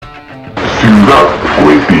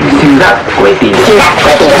Ciudad Cuetillo.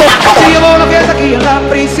 Si llevó la fiesta aquí en la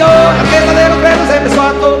prisión, la fiesta de los presos empezó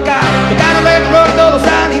a tocar. El canal del color todos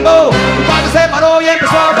animó, el padre se paró y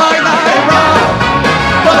empezó a bailar el rock.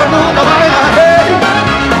 Todo el mundo baila,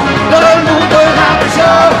 todo el mundo en la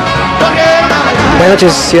prisión, volvieron a bailar. Buenas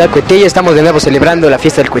noches, Ciudad Cuetillo. Estamos de nuevo celebrando la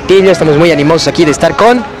fiesta del Cuetillo. Estamos muy animosos aquí de estar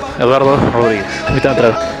con Eduardo Rodríguez. Invitado a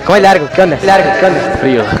entrar. ¿Cómo es Largo? ¿Qué onda? Largo, ¿qué onda?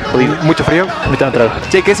 Frío, jodido. ¿Mucho frío? Invitado a entrar.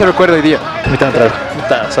 Che, ¿qué se recuerda hoy día? Invitado a entrar.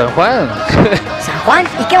 Puta, San Juan. ¿San Juan?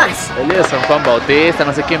 ¿Y qué más? El día de San Juan Bautista,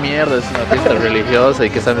 no sé qué mierda, es una fiesta religiosa y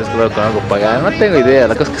que se han mezclado con algo pagano. No tengo idea,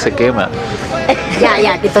 la cosa es que se quema.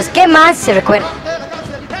 Ya, entonces, ¿qué más se recuerda?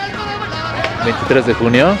 23 de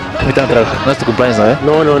junio. Invitado a entrar. No es tu cumpleaños,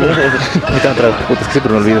 ¿no? No. Invitado a entrar. Puta, es que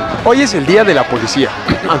siempre me olvido. Hoy es el día de la policía,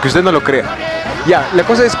 aunque usted no lo crea. Ya, la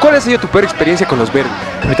cosa es, ¿cuál ha sido tu peor experiencia con los verdes?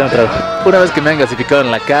 Invitado a entrar. Una vez que me han gasificado en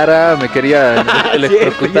la cara, me querían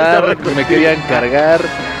electrocutar, me querían cargar,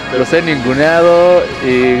 los he ninguneado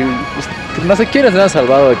y pues, no sé quiénes me han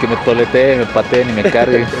salvado de que me toleteen, me pateen y me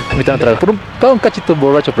carguen. Invitado a entrar. Por un cachito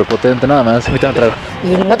borracho prepotente, nada más. Invitado a entrar.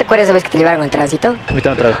 ¿Y no te acuerdas esa vez que te llevaron al tránsito?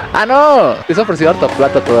 Invitado a entrar. ¡Ah, no! Les ha ofrecido harta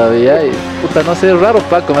plata todavía y puta, no sé, raro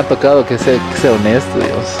Paco me ha tocado que sea honesto,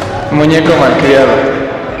 Dios. Muñeco malcriado.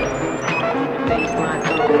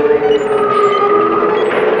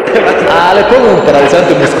 Le pongo un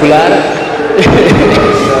paralizante muscular.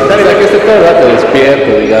 Para que esté todo el rato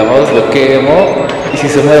despierto, digamos, lo quemo. Y si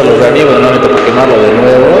se muere lo reanimo de nuevo para quemarlo de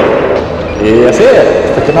nuevo. Y así,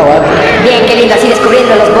 hasta que no aguante. Bien, qué lindo, así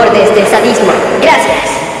descubriendo los bordes del sadismo.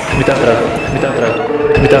 Gracias. Invitado a entrar, invitado a entrar,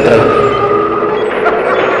 invitado a entrar.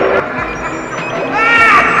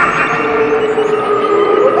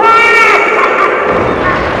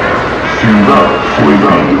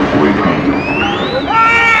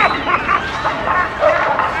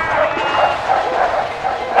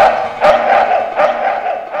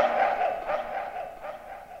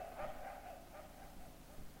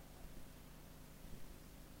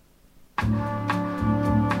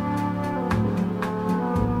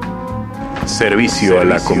 Servicio a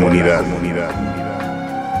la comunidad.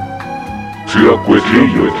 Ciudad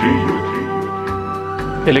Cuetillo.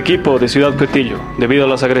 El equipo de Ciudad Cuetillo, debido a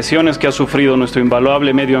las agresiones que ha sufrido nuestro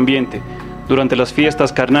invaluable medio ambiente durante las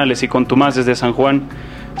fiestas carnales y contumaces de San Juan,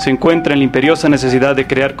 se encuentra en la imperiosa necesidad de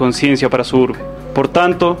crear conciencia para su urbe. Por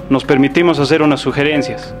tanto, nos permitimos hacer unas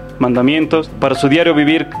sugerencias, mandamientos para su diario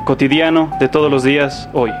vivir cotidiano de todos los días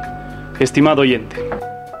hoy. Estimado oyente.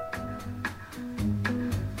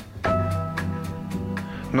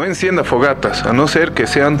 No encienda fogatas, a no ser que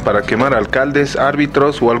sean para quemar alcaldes,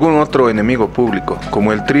 árbitros o algún otro enemigo público,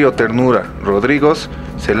 como el trío Ternura, Rodríguez,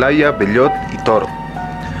 Celaya, Bellot y Toro.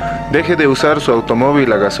 Deje de usar su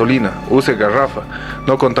automóvil a gasolina, use garrafa,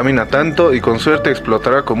 no contamina tanto y con suerte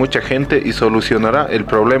explotará con mucha gente y solucionará el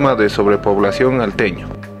problema de sobrepoblación alteño.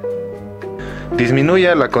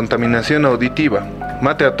 Disminuya la contaminación auditiva,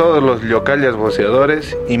 mate a todos los yocallas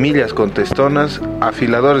voceadores, millas contestonas,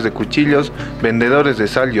 afiladores de cuchillos, vendedores de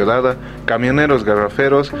sal yodada, camioneros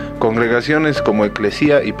garraferos, congregaciones como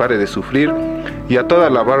Eclesía y Pare de Sufrir, y a toda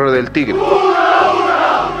la barra del Tigre.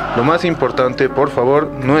 Lo más importante, por favor,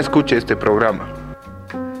 no escuche este programa.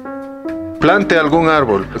 Plante algún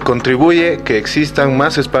árbol, contribuye que existan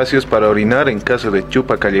más espacios para orinar en caso de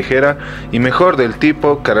chupa callejera y mejor del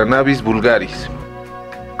tipo Cannabis vulgaris.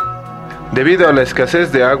 Debido a la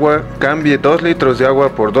escasez de agua, cambie 2 litros de agua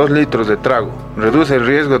por 2 litros de trago. Reduce el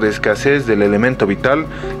riesgo de escasez del elemento vital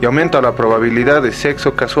y aumenta la probabilidad de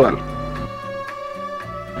sexo casual.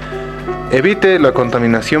 Evite la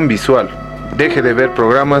contaminación visual. Deje de ver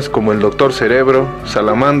programas como El Doctor Cerebro,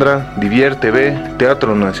 Salamandra, Divier TV,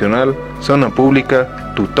 Teatro Nacional, Zona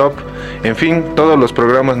Pública, Tu Top, en fin, todos los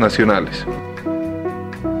programas nacionales.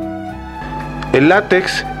 El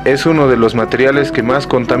látex es uno de los materiales que más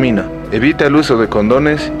contamina. Evita el uso de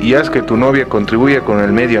condones y haz que tu novia contribuya con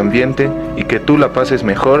el medio ambiente y que tú la pases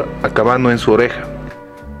mejor acabando en su oreja.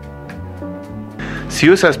 Si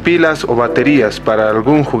usas pilas o baterías para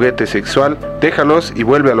algún juguete sexual, déjalos y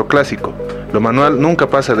vuelve a lo clásico. Lo manual nunca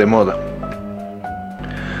pasa de moda.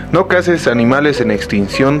 No caces animales en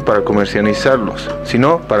extinción para comercializarlos,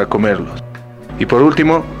 sino para comerlos. Y por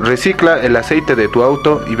último, recicla el aceite de tu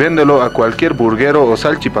auto y véndelo a cualquier burguero o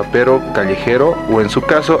salchipapero callejero o en su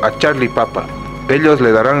caso a Charlie Papa. Ellos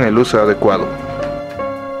le darán el uso adecuado.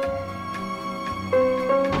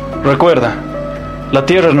 Recuerda, la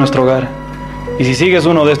tierra es nuestro hogar. Y si sigues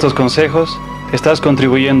uno de estos consejos, estás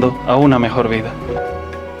contribuyendo a una mejor vida.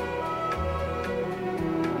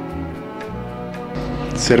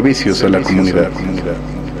 Servicios a la comunidad.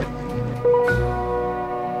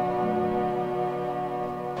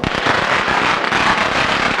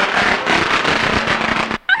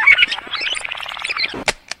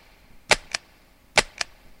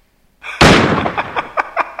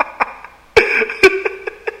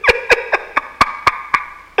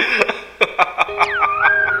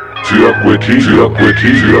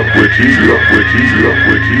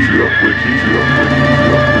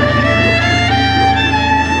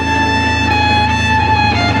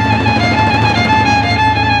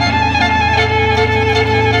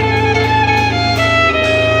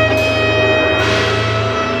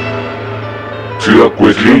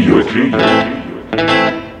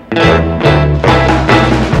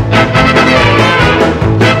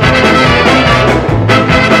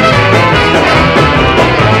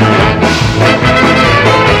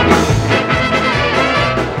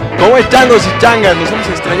 ¿Cómo están los changas? Nos hemos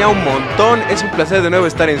extrañado un montón. Es un placer de nuevo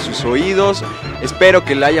estar en sus oídos. Espero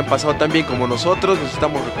que la hayan pasado tan bien como nosotros. Nos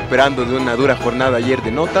estamos recuperando de una dura jornada ayer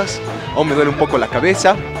de notas. Aún me duele un poco la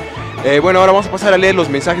cabeza. Bueno, ahora vamos a pasar a leer los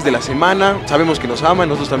mensajes de la semana. Sabemos que nos aman,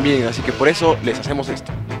 nosotros también, así que por eso les hacemos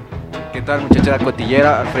esto. ¿Qué tal, muchachada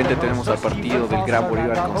cotillera? Al frente tenemos al partido del Gran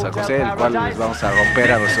Bolívar con San José, el cual les vamos a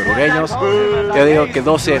romper a los orureños. Yo digo que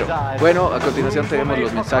 2-0. Bueno, a continuación tenemos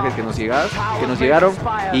los mensajes que nos llegaron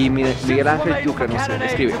y Miguel Ángel Yucra nos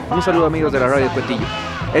escribe: un saludo, amigos de la radio Cuetillo.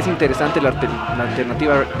 Es interesante la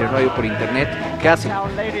alternativa de radio por internet que hacen.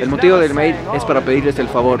 El motivo del mail es para pedirles el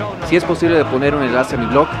favor, si es posible, de poner un enlace a mi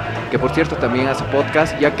blog, que por cierto también hace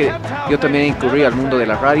podcast, ya que yo también incurrí al mundo de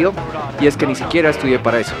la radio y es que ni siquiera estudié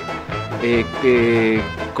para eso.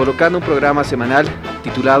 Colocando un programa semanal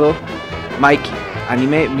titulado Mikey,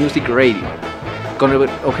 Anime Music Radio, con el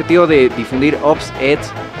objetivo de difundir Ops,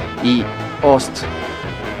 Eds y Ost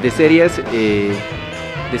de series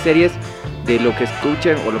de lo que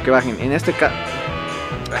escuchen o lo que bajen. En este caso,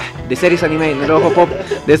 de series anime en el ojo pop,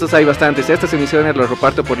 de estos hay bastantes. Estas emisiones las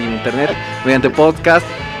reparto por internet mediante podcast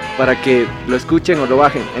para que lo escuchen o lo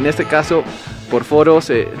bajen. En este caso, por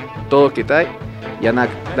foros, todo que trae. Y Anac,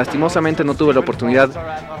 lastimosamente no tuve la oportunidad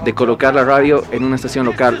de colocar la radio en una estación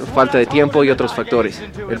local, falta de tiempo y otros factores.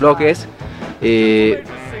 El blog es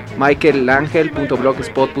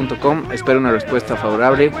michaelangel.blogspot.com. Espero una respuesta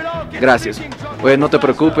favorable. Gracias. Bueno, no te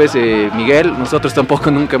preocupes, Miguel. Nosotros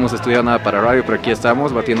tampoco nunca hemos estudiado nada para radio, pero aquí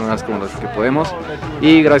estamos, batiendo unas como las que podemos.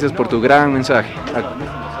 Y gracias por tu gran mensaje.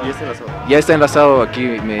 Ya está enlazado aquí,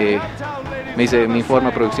 me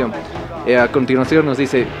informa producción. A continuación nos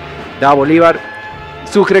dice: Da Bolívar,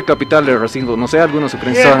 Sucre, capital de Racingo. No sé, algunos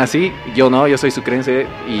sucrenses son así. Yo no, yo soy sucrense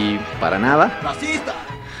y para nada. ¡Racista!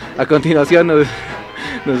 A continuación nos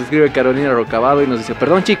escribe Carolina Rocabado y nos dice: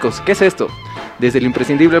 perdón, chicos, ¿qué es esto? Desde el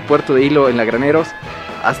imprescindible puerto de Hilo en La Graneros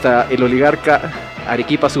hasta el oligarca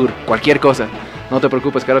Arequipa Sur, cualquier cosa. No te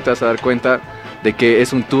preocupes, que ahora te vas a dar cuenta de que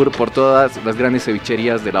es un tour por todas las grandes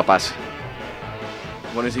cevicherías de La Paz.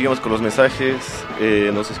 Bueno, y seguimos con los mensajes.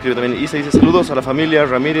 Nos escribe también Isa, dice: saludos a la familia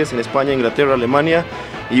Ramírez en España, Inglaterra, Alemania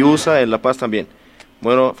y USA en La Paz también.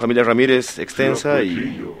 Bueno, familia Ramírez extensa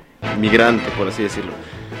y migrante, por así decirlo.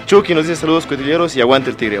 Chucky nos dice: saludos cuetilleros y aguante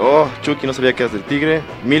el tigre. Oh, Chucky, no sabía que eras del tigre.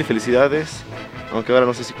 Mil felicidades. Aunque ahora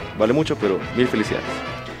no sé si vale mucho, pero mil felicidades.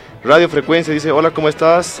 Radio Frecuencia dice: hola, ¿cómo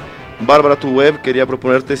estás? Bárbara, tu web, quería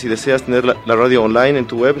proponerte si deseas tener la radio online en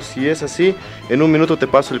tu web. Si es así, en un minuto te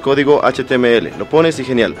paso el código HTML. Lo pones y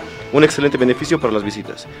genial. Un excelente beneficio para las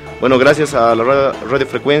visitas. Bueno, gracias a la Radio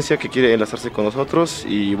Frecuencia que quiere enlazarse con nosotros.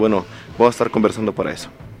 Y bueno, vamos a estar conversando para eso.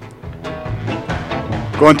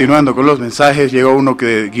 Continuando con los mensajes, llegó uno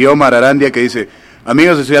que Guillermo Arandia que dice: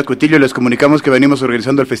 amigos de Ciudad Cuetillo, les comunicamos que venimos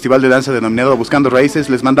organizando el festival de danza denominado Buscando Raíces.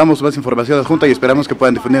 Les mandamos más información adjunta y esperamos que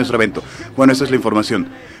puedan difundir nuestro evento. Bueno, esta es la información.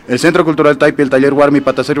 El Centro Cultural Taipi, el Taller Warmi,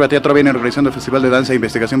 Patacerva Teatro vienen organizando el Festival de Danza e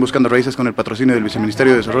Investigación Buscando Raíces con el patrocinio del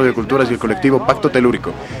Viceministerio de Desarrollo de Culturas y el colectivo Pacto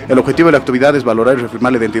Telúrico. El objetivo de la actividad es valorar y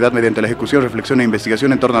reafirmar la identidad mediante la ejecución, reflexión e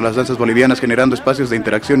investigación en torno a las danzas bolivianas, generando espacios de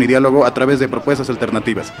interacción y diálogo a través de propuestas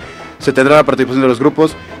alternativas. Se tendrá la participación de los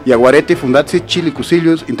grupos Yaguareti, Fundatsi, Chili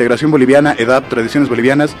Cusillos, Integración Boliviana, EDAP, Tradiciones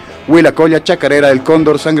Bolivianas, Huila Colla, Chacarera, El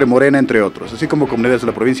Cóndor, Sangre Morena, entre otros, así como comunidades de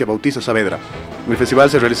la provincia Bautista Saavedra. El festival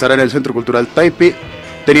se realizará en el Centro Cultural Taipi,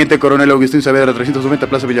 Teniente Coronel Agustín Saavedra 390,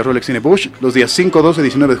 Plaza Villarroel, Exine Bush, los días 5, 12 y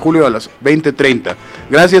 19 de julio a las 20:30.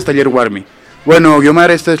 Gracias, Taller Warmi. Bueno,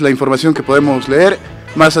 Guiomar, esta es la información que podemos leer.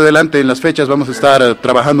 Más adelante en las fechas vamos a estar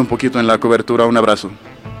trabajando un poquito en la cobertura. Un abrazo.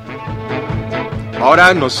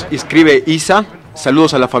 Ahora nos escribe Isa: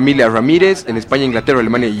 saludos a la familia Ramírez en España, Inglaterra,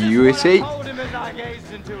 Alemania y USA.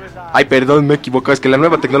 Ay, perdón, me equivoco, es que la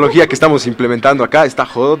nueva tecnología que estamos implementando acá está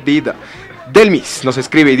jodida. Delmis nos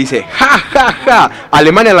escribe y dice: ja, ja, ja,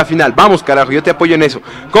 Alemania a la final, vamos carajo, yo te apoyo en eso.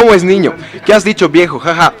 ¿Cómo es, niño? ¿Qué has dicho, viejo?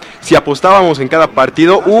 Jaja, si apostábamos en cada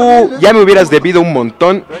partido, ya me hubieras debido un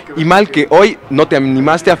montón. Y mal que hoy no te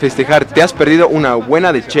animaste a festejar, te has perdido una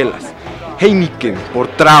buena de chelas. Heineken, por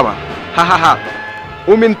traba, ja, ja, ja.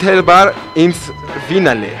 Ummentelbar ins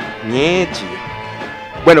finale. Nietzsche.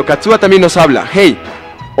 Bueno, Katsua también nos habla: hey,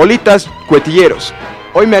 Olitas cuetilleros.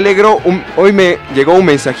 Hoy me llegó un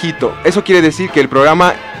mensajito. Eso quiere decir que el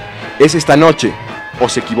programa es esta noche. ¿O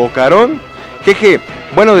se equivocaron? Jeje.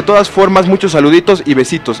 Bueno, de todas formas, muchos saluditos y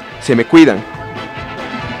besitos. Se me cuidan.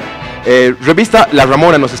 Revista La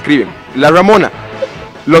Ramona nos escribe. La Ramona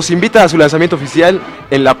los invita a su lanzamiento oficial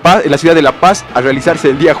en La ciudad de La Paz, a realizarse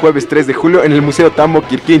el día jueves 3 de julio en el Museo Tambo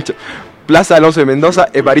Quirquincho, Plaza Alonso de Mendoza,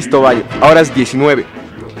 Evaristo Valle, a horas 19.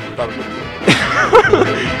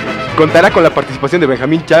 Contará con la participación de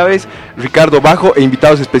Benjamín Chávez, Ricardo Bajo e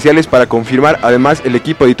invitados especiales para confirmar además el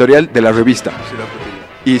equipo editorial de la revista.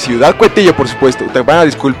 Y Ciudad Cuetillo, por supuesto. Te van a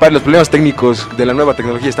disculpar, los problemas técnicos de la nueva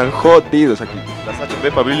tecnología están jodidos aquí. Las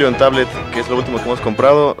HP Pavilion Tablet, que es lo último que hemos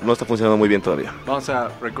comprado, no está funcionando muy bien todavía. Vamos a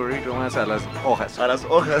recurrir más a las hojas. A las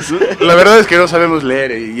hojas. La verdad es que no sabemos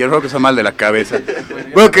leer y el rock está mal de la cabeza.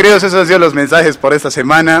 Bueno, queridos, esos han sido los mensajes por esta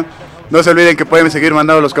semana. No se olviden que pueden seguir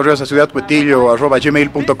mandando los correos a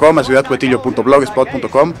ciudadcuetillo@gmail.com, a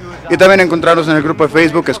ciudadcuetillo.blogspot.com y también encontrarnos en el grupo de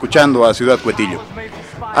Facebook escuchando a Ciudad Cuetillo.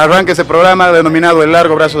 Arranca ese programa denominado El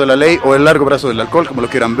Largo Brazo de la Ley o El Largo Brazo del Alcohol, como lo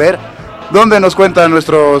quieran ver, donde nos cuentan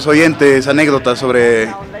nuestros oyentes anécdotas sobre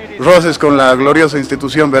roces con la gloriosa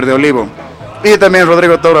institución Verde Olivo. Y también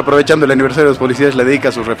Rodrigo Toro, aprovechando el aniversario de los policías, le dedica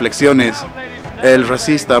sus reflexiones, el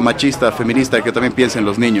racista, machista, feminista, que también piensa en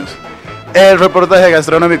los niños. El reportaje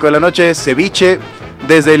gastronómico de la noche, ceviche,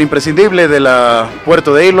 desde el imprescindible de la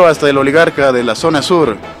Puerto de Hilo hasta el oligarca de la zona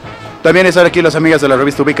sur. También están aquí las amigas de la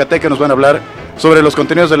revista Ubícate, que nos van a hablar sobre los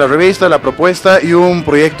contenidos de la revista, la propuesta y un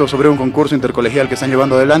proyecto sobre un concurso intercolegial que están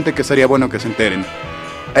llevando adelante, que sería bueno que se enteren.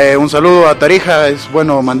 Un saludo a Tarija, es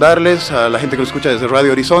bueno mandarles a la gente que lo escucha desde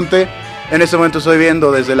Radio Horizonte. En este momento estoy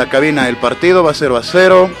viendo desde la cabina el partido, va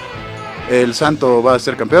 0-0, el Santo va a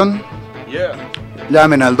ser campeón.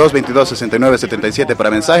 Llamen al 222-6977 para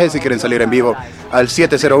mensajes si quieren salir en vivo al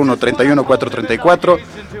 701-31434.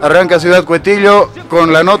 Arranca Ciudad Cuetillo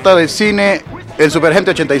con la nota de cine, el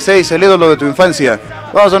Superagente 86, el ídolo de tu infancia.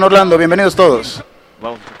 Vamos, don Orlando, bienvenidos todos.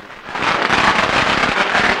 Vamos.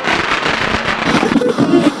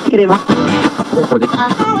 El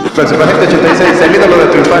Superagente 86, el ídolo de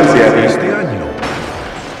tu infancia. Este año,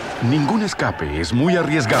 ningún escape es muy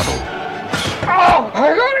arriesgado.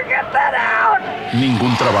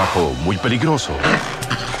 Ningún trabajo muy peligroso.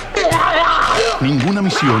 Ninguna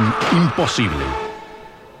misión imposible.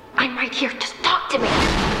 I'm right here, just talk to me.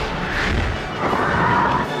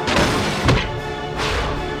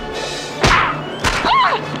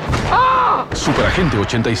 Superagente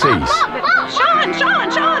 86. Sean!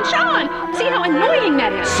 See how annoying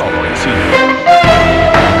that is. Solo en cine.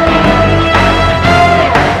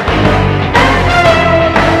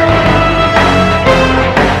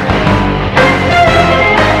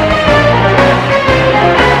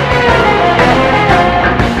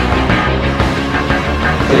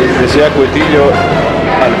 Desde Ciudad Cuetillo,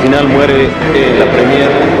 al final muere la premier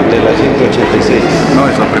de la 186. No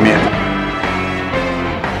es la premier.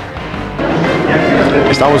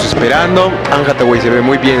 Estamos esperando. Anne Hathaway se ve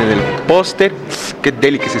muy bien en el póster. Qué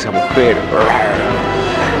deli que es esa mujer.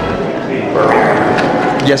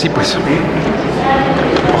 Y así pues.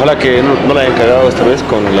 Ojalá que no la hayan cagado esta vez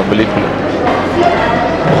con la película.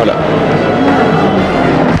 Ojalá.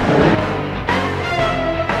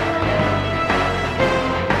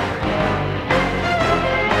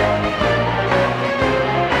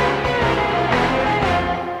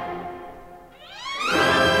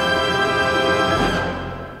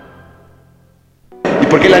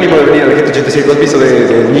 ¿Por qué el ánimo de venir a la gente 86? ¿Lo has visto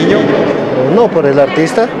de niño? No, por el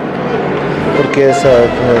artista, porque es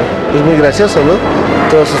muy gracioso, ¿no?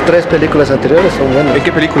 Todas sus 3 películas anteriores son buenas. ¿En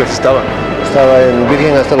qué películas estaba? Estaba en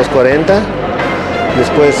Virgen hasta los 40,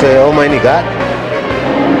 después Oh My God,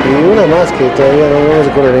 y una más que todavía no me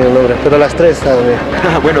recuerdo bien el nombre, pero las 3 estaban bien.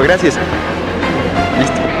 Bueno, gracias.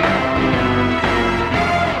 Listo.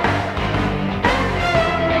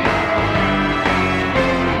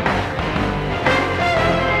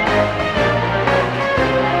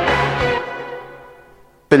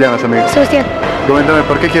 ¿Qué te llamas, amigo? Sebastián. Coméntame,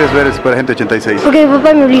 ¿por qué quieres ver el Superagente 86? Porque mi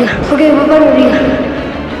papá me obliga.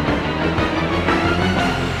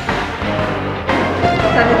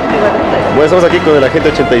 Bueno, estamos aquí con el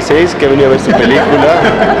Agente 86 que ha venido a ver su película.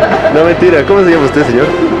 No, mentira. ¿Cómo se llama usted, señor?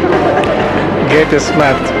 Get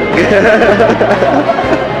Smart.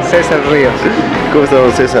 César Ríos. ¿Cómo está,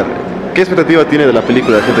 don César? ¿Qué expectativa tiene de la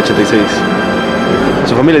película de Agente 86?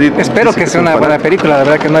 Su familia espero que sea una buena película, la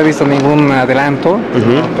verdad que no he visto ningún adelanto,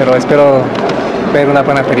 pero espero ver una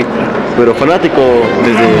buena película. Pero fanático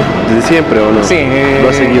desde siempre, ¿o no? Sí, ¿Lo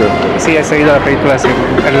has seguido? Sí, he seguido la película,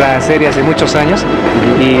 la serie hace muchos años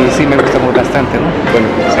y sí me gusta bastante, ¿no? Bueno,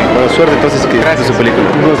 sí. Buena suerte entonces que gracias su película.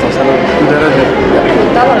 Un gusto, saludos. Muchas gracias.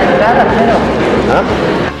 La entrada, pero... ¿Ah?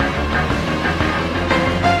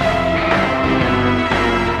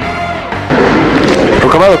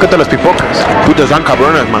 Proclamado, ¿qué tal las pipocas? Putas tan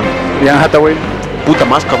cabronas, man. Jan Hathaway. Puta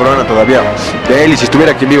más cabrona todavía. De él, y si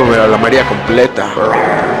estuviera aquí en vivo me la maría completa.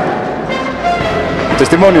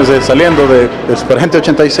 Testimonios saliendo de Superagente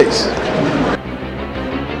 86.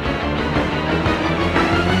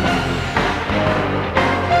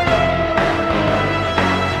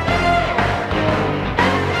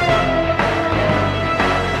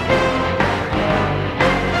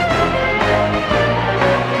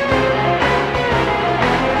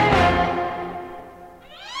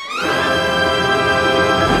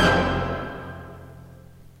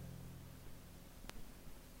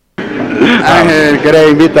 Ángel, quería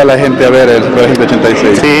invitar a la gente a ver el Superagente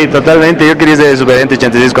 86. Sí, totalmente. Yo quería ser el Superagente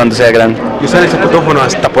 86 cuando sea grande. Y usar el zapatófono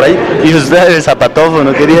hasta por ahí. Y usar el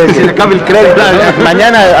zapatófono, quería que se le acabe el crédito.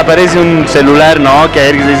 Mañana aparece un celular, ¿no? Que a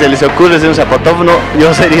él se les ocurre hacer un zapatófono,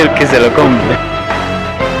 yo sería el que se lo compre.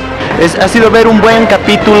 Ha sido ver un buen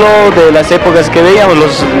capítulo de las épocas que veíamos,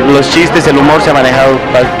 los chistes, el humor se ha manejado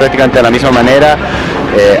prácticamente de la misma manera.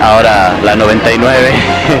 Ahora la 99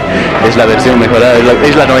 es la versión mejorada,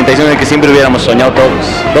 es la 99 que siempre hubiéramos soñado todos.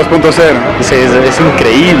 2.0. Sí, es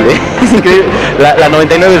increíble, es increíble. La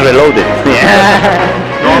 99 es reloaded.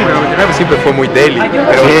 No, pero la 99 siempre fue muy deli.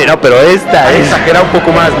 Pero, sí, no, pero esta es... Exagera un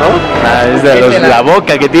poco más, ¿no? La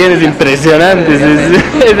boca que tiene es impresionante.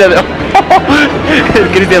 El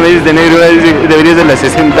Cristian me dice de negro, debería ser la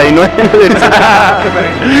 69.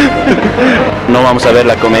 No vamos a ver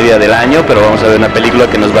la comedia del año, pero vamos a ver una película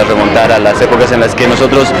que nos va a remontar a las épocas en las que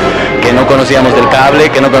nosotros, que no conocíamos del cable,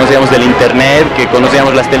 que no conocíamos del internet, que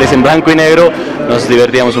conocíamos las teles en blanco y negro, nos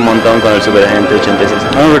divertíamos un montón con el Superagente 86.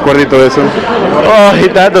 Un recuerdito de eso. Oh, y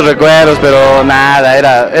tantos recuerdos, pero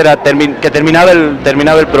nada, que terminaba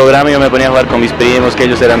el programa y yo me ponía a jugar con mis primos, que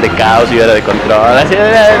ellos eran de caos y yo era de control. Así,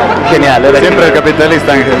 era genial. Siempre el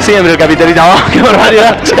capitalista, Ángel. Siempre el capitalista. ¡Oh, qué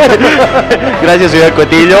barbaridad! Gracias, señor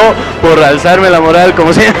Cuetillo, por alzarme la moral,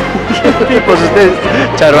 como siempre. Y por ustedes.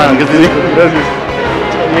 Chao, hermano, que estés bien. Gracias.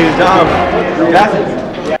 Chao. Gracias.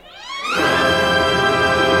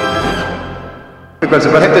 Con el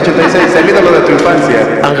Superagente 86, el ídolo de tu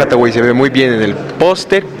infancia. Anne Hathaway se ve muy bien en el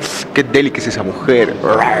póster. Qué deli que es esa mujer.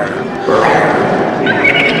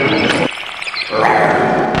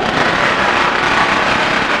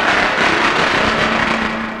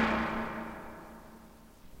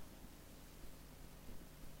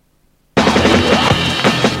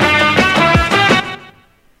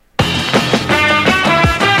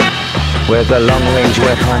 Whether long-range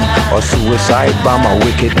weapon or suicide bomb, a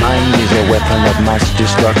wicked mind is a weapon of mass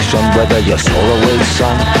destruction. Whether you're Solarway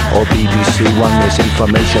Sun or BBC One,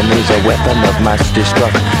 misinformation is a weapon of mass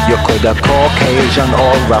destruction. You could have Caucasian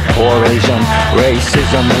or a poor Asian.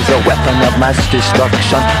 Racism is a weapon of mass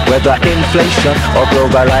destruction. Whether inflation or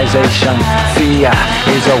globalization, fear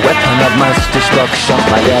is a weapon of mass destruction.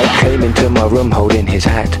 My dad came into my room holding his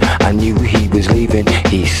hat. I knew he was leaving.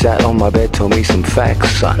 He sat on my bed, told me some facts,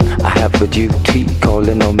 son. I have a duty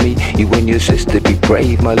calling on me. You and your sister, be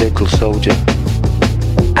brave, my little soldier.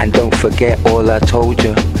 And don't forget all I told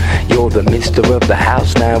you. You're the mister of the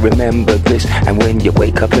house, now remember this. And when you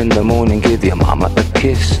wake up in the morning, give your mama a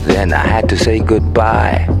kiss. Then I had to say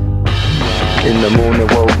goodbye. In the morning,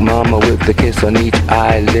 woke mama with the kiss on each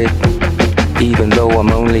eyelid. Even though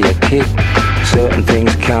I'm only a kid, certain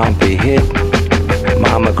things can't be hid.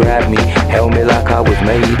 Mama grabbed me, held me like I was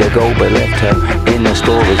made to go, but left her in the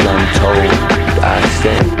stories untold. I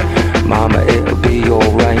said, Mama, it'll be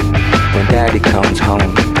alright when Daddy comes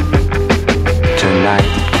home tonight.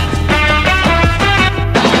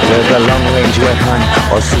 Whether long-range weapon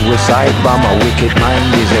or suicide bomb, a wicked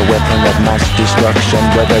mind is a weapon of mass destruction.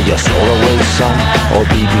 Whether you're Solarway Sun or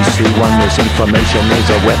BBC One, misinformation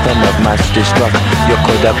is a weapon of mass destruction. You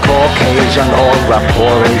could have Caucasian or a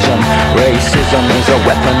poor Asian. Racism is a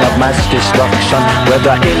weapon of mass destruction.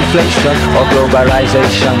 Whether inflation or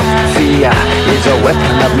globalization, fear is a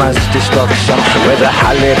weapon of mass destruction. Whether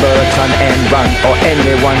Halliburton, Enron or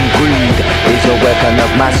anyone, greed is a weapon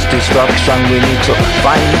of mass destruction. We need to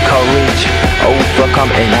find courage, overcome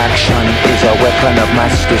inaction is a weapon of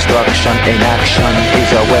mass destruction. Inaction is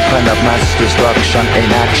a weapon of mass destruction.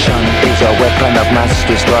 Inaction is a weapon of mass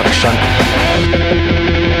destruction.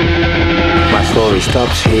 Mass story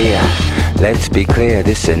stops here. Let's be clear,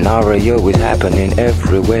 this scenario is happening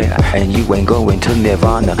everywhere. And you ain't going to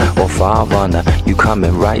Nirvana or Farvana. You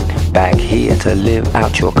coming right back here to live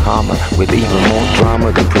out your karma with even more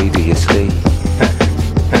drama than previously.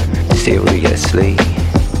 Seriously.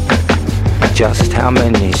 Just how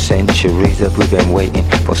many centuries have we been waiting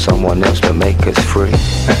for someone else to make us free?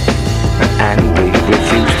 And we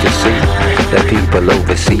refuse to see that people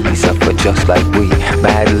overseas suffer just like we.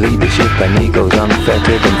 Bad leadership and egos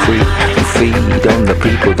unfettered and free to feed on the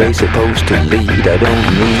people they supposed to lead. I don't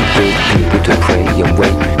need good people to pray and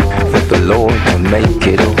wait for the Lord to make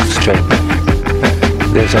it all straight.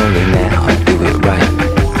 There's only now to do it right,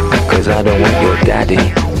 'cause I don't want your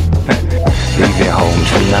daddy leaving home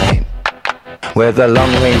tonight. Whether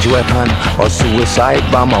long-range weapon or suicide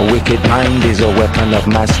bomb, a wicked mind is a weapon of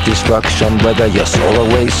mass destruction. Whether you're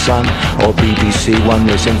Solarway's son or BBC One,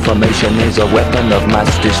 misinformation is a weapon of mass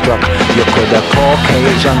destruction. You could have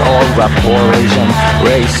Caucasian or a poor Asian.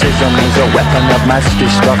 Racism is a weapon of mass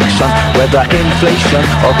destruction. Whether inflation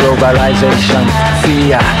or globalization,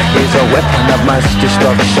 fear is a weapon of mass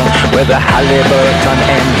destruction. Whether Halliburton,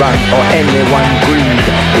 Enron or anyone, greed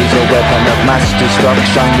is a weapon of mass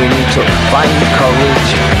destruction. We need to find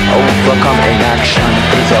courage, overcome inaction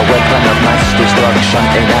is a weapon of mass destruction.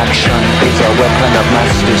 Inaction is a weapon of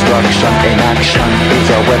mass destruction. Inaction is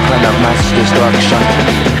a weapon of mass destruction.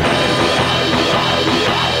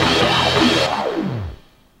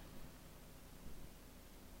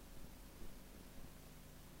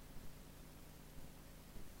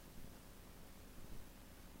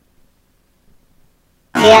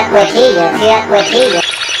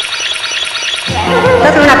 Yo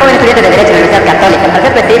soy una joven estudiante de Derecho en la Universidad Católica. Para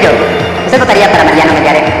ser preciso, ¿usted votaría para Mariano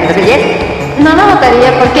Mediare en 2010? No, no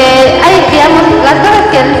votaría porque hay, digamos, las cosas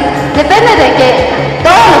que depende de que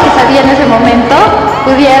todo lo que sabía en ese momento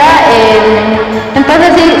pudiera, entonces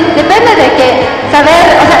sí, depende de que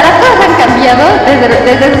saber, o sea, las cosas han cambiado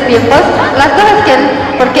desde esos tiempos, las cosas que,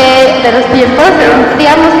 porque de los tiempos,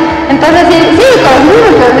 digamos, entonces sí, con los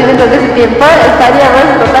mismos conocimientos de ese tiempo estaríamos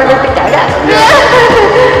totalmente cagados.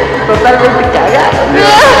 Totalmente cagados.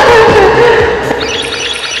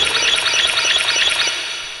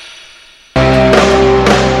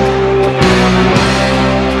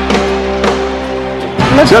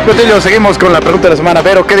 Señor Cotillo, seguimos con la pregunta de la semana.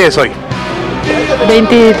 Vero, ¿qué día es hoy?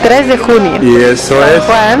 23 de junio. Y eso San es...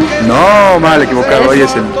 Juan. No, mal equivocado, hoy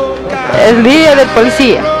es el día del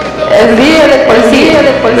policía. El día del policía.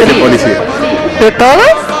 del policía. ¿De todos?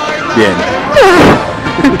 Bien.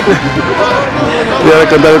 Ya,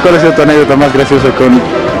 contame, ¿cuál ha sido tu anécdota más graciosa con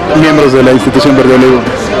miembros de la institución Verde Olivo?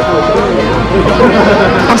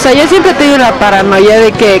 O sea, yo siempre he tenido la paranoia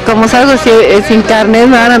de que como salgo sin carnet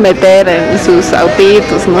me van a meter en sus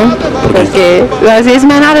autitos, ¿no? Porque así es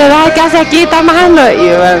menor de edad, ¿qué hace aquí tomando? Y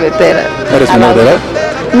me van a meter. ¿Eres menor de edad?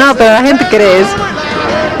 No, pero la gente cree eso.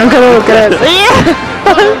 Aunque no lo creas.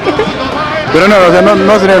 Pero no, o sea,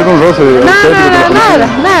 no sería algún roce.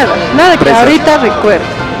 Nada que ahorita recuerdo.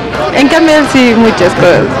 En cambio sí, muchas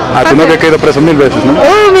cosas. Tu novia ha caído preso 1000 veces, ¿no?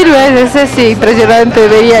 1000 veces, es impresionante,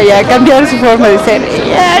 veía ya cambiar su forma de ser.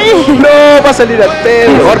 No, va a salir al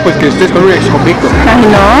tema. Mejor pues que estés con un ex convicto. Ay,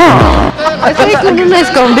 no. Estoy con un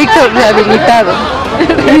ex convicto rehabilitado.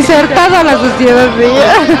 Insertado a la sociedad.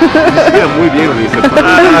 Muy bien,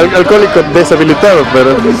 alcohólico deshabilitado,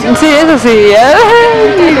 pero... Sí, eso sí.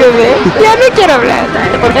 Ya no quiero hablar.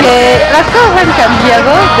 Porque las cosas han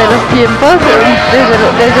cambiado de los tiempos,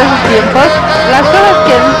 desde esos tiempos. Las cosas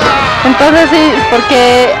que... Entonces sí,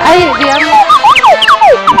 porque hay, digamos...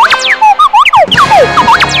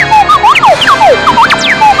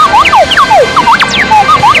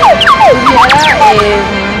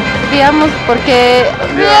 digamos, porque...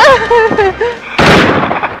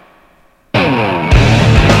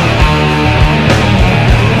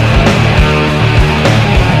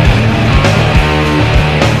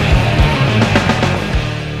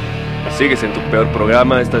 Sigues en tu peor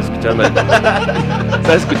programa, estás escuchando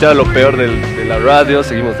lo peor de la radio,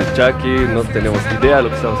 seguimos de Chucky, no tenemos idea de lo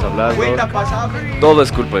que estamos hablando. Todo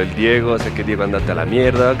es culpa del Diego, sé que Diego andate a la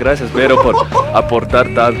mierda. Gracias, Vero, por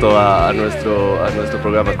aportar tanto a nuestro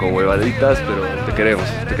programa con huevaditas, pero te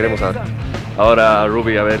queremos ahora,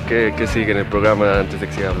 Ruby, a ver qué sigue en el programa antes de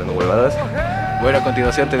que siga hablando huevadas. Bueno, a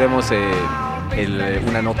continuación tenemos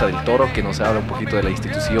una nota del Toro que nos habla un poquito de la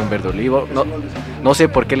institución Verde Olivo. No sé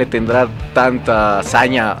por qué le tendrá tanta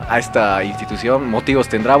hazaña a esta institución, motivos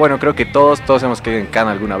tendrá. Bueno, creo que todos hemos caído en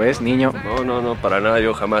cana alguna vez, niño. No, para nada,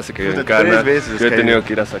 yo jamás he caído en cana. Yo he tenido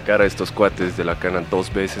que ir a sacar a estos cuates de la cana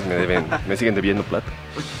 2 veces, me siguen debiendo plata.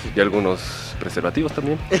 Y algunos preservativos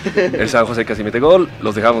también. El San José casi mete gol,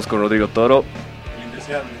 los dejamos con Rodrigo Toro.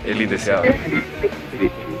 El indeseable.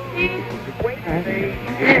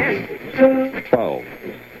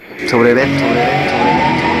 Sobre el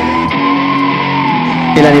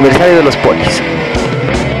aniversario de los polis.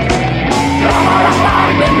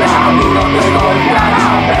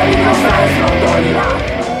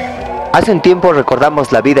 Hace un tiempo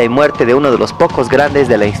recordamos la vida y muerte de uno de los pocos grandes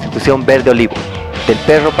de la institución Verde Olivo, del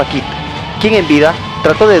perro Paquito, quien en vida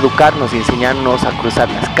trató de educarnos y enseñarnos a cruzar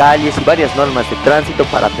las calles y varias normas de tránsito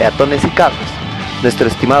para peatones y cabros. Nuestro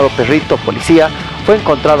estimado perrito policía fue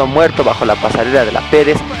encontrado muerto bajo la pasarela de la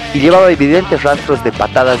Pérez y llevaba evidentes rastros de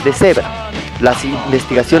patadas de cebra. Las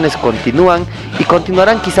investigaciones continúan y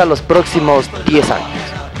continuarán quizá los próximos 10 años.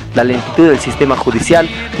 La lentitud del sistema judicial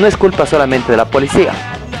no es culpa solamente de la policía.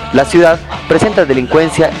 La ciudad presenta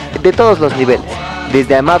delincuencia de todos los niveles,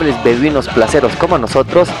 desde amables beduinos placeros como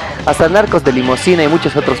nosotros, hasta narcos de limusina y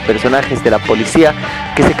muchos otros personajes de la policía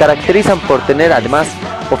que se caracterizan por tener además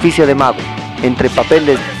oficio de mago, entre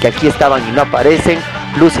papeles que aquí estaban y no aparecen,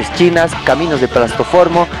 luces chinas, caminos de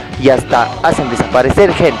plastoformo y hasta hacen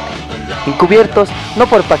desaparecer gente, encubiertos no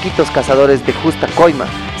por paquitos cazadores de justa coima,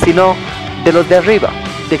 sino de los de arriba,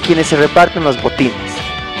 de quienes se reparten los botines.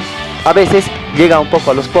 A veces llega un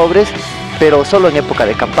poco a los pobres, pero solo en época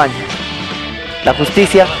de campaña. La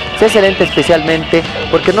justicia se hace lenta especialmente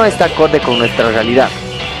porque no está acorde con nuestra realidad.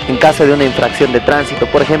 En caso de una infracción de tránsito,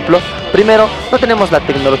 por ejemplo, primero, no tenemos la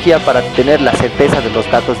tecnología para tener la certeza de los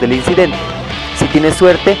datos del incidente. Si tienes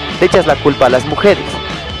suerte, le echas la culpa a las mujeres,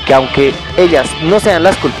 que aunque ellas no sean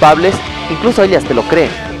las culpables, incluso ellas te lo creen.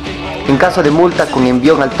 En caso de multa con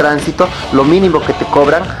envión al tránsito, lo mínimo que te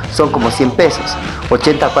cobran son como 100 pesos,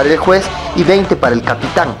 80 para el juez y 20 para el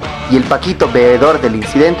capitán, y el paquito veedor del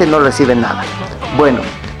incidente no recibe nada. Bueno,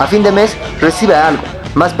 a fin de mes recibe algo,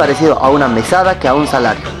 más parecido a una mesada que a un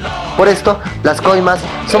salario. Por esto, las coimas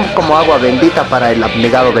son como agua bendita para el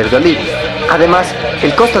abnegado Verde Olivo. Además,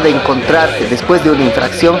 el costo de encontrarte después de una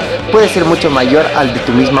infracción puede ser mucho mayor al de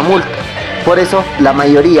tu misma multa. Por eso, la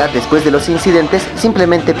mayoría, después de los incidentes,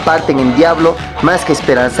 simplemente parten en diablo, más que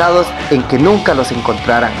esperanzados en que nunca los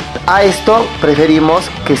encontrarán. A esto, preferimos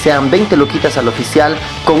que sean 20 luquitas al oficial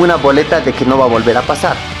con una boleta de que no va a volver a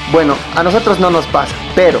pasar. Bueno, a nosotros no nos pasa,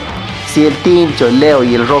 pero si el Tincho, el Leo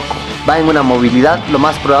y el Rocco va en una movilidad, lo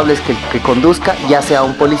más probable es que el que conduzca ya sea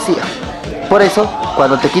un policía. Por eso,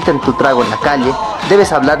 cuando te quiten tu trago en la calle,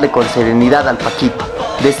 debes hablarle con serenidad al paquito.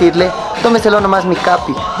 Decirle, tómeselo nomás mi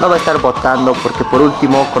capi, no va a estar votando porque por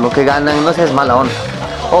último, con lo que ganan, no seas mala onda.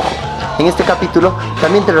 Ojo, en este capítulo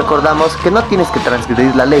también te recordamos que no tienes que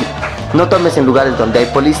transgredir la ley. No tomes en lugares donde hay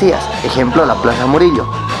policías, ejemplo la Plaza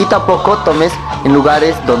Murillo. Y tampoco tomes en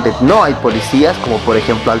lugares donde no hay policías, como por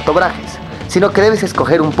ejemplo Alto Brajes. Sino que debes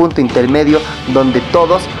escoger un punto intermedio donde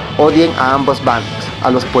todos odien a ambos bandos,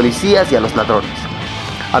 a los policías y a los ladrones.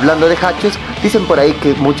 Hablando de hachos, dicen por ahí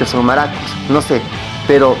que muchos son maracos, no sé,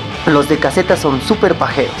 pero los de caseta son súper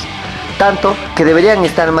pajeros. Tanto que deberían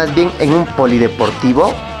estar más bien en un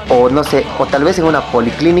polideportivo, o no sé, o tal vez en una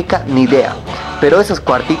policlínica, ni idea. Pero esos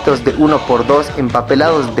cuartitos de 1x2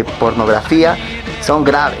 empapelados de pornografía son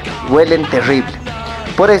graves, huelen terrible.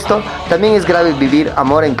 Por esto, también es grave vivir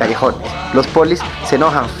amor en callejones. Los polis se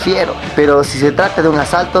enojan fiero, pero si se trata de un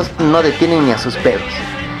asalto, no detienen ni a sus perros.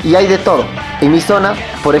 Y hay de todo. En mi zona,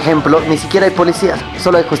 por ejemplo, ni siquiera hay policías,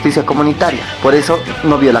 solo hay justicia comunitaria. Por eso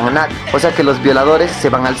no violan a nadie. O sea que los violadores se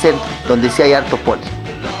van al centro, donde sí hay harto poli.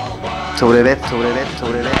 Sobre Bet.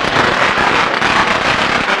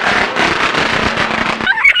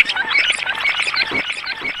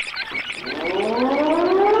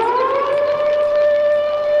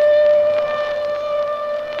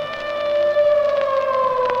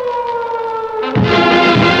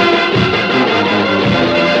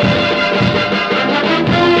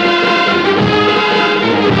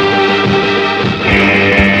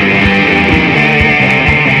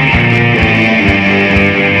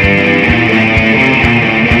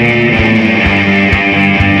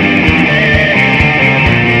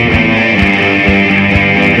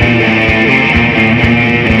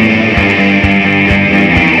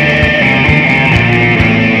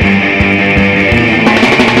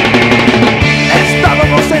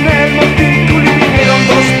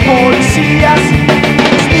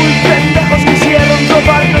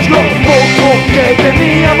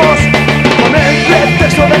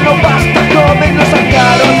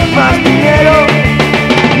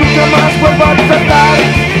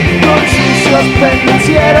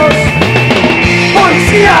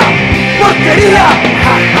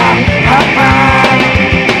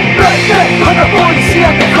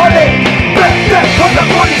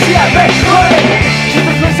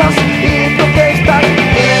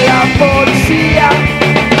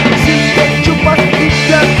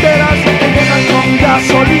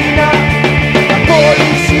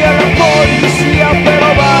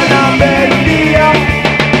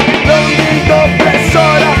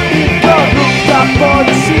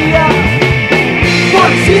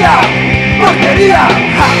 policía,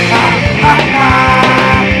 ja, ja, ja, ja.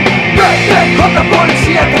 Vete contra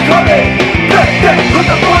policía, te jode. Vete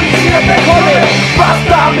contra policía, te jode.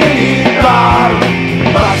 Basta militar,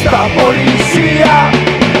 basta policía,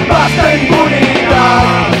 basta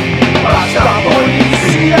impunidad, basta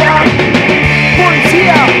policía.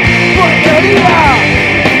 Policía, porquería.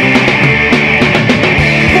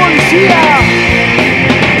 Policía,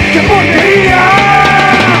 qué porquería.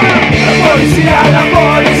 La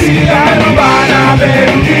policía no van a ver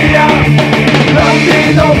un día. La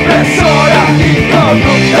vida opresora y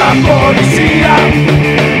corrupta policía.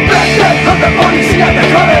 Vete contra policía, te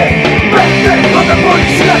jode. Vete contra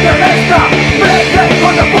policía, te arresta. Vete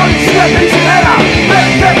contra policía, te incinera.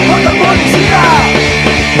 Vete contra policía.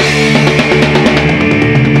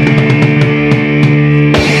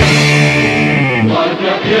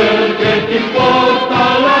 Guardia fiel, que te importa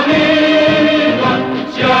la vida,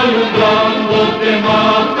 si hay un rango te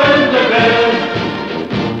mata el deber.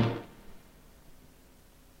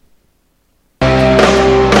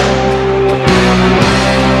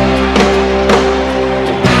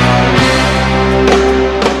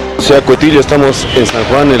 Sea Cuetillo, estamos en San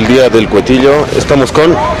Juan, el día del Cuetillo. Estamos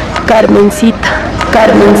con Carmencita.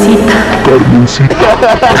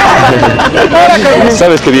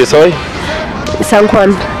 ¿Sabes qué día es hoy? San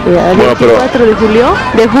Juan, Bueno, 24 de junio.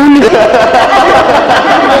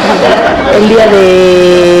 El día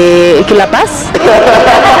de La Paz.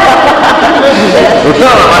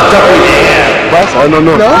 Oh, no.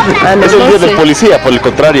 ¿No? Ah, no, es el no día sé. del policía, por el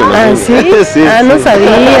contrario. ¿no? Ah, ¿sí? Sí. Ah, no sabía.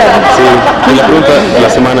 Sí. Y la pregunta de la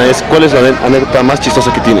semana es, ¿cuál es la anécdota más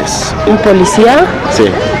chistosa que tienes? ¿Un policía? Sí.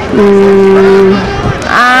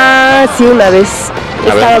 Sí, una vez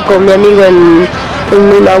estaba con mi amigo en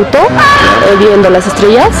un auto viendo las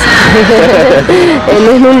estrellas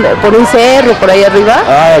por un cerro por ahí arriba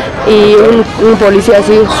y un policía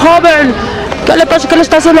así, joven, ¿qué le pasa? ¿Qué le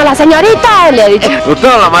está haciendo a la señorita? Le ha dicho. No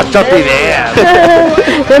tengo la más chota idea.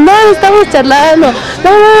 No, estamos charlando.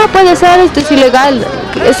 No puede ser, esto es ilegal.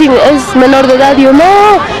 Es menor de edad. Y yo,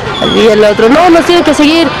 no. Y el otro, no, nos tiene que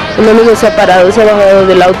seguir. Y mi amigo se ha bajado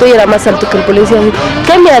del auto y era más alto que el policía.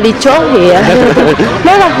 ¿Qué me ha dicho? Y ya,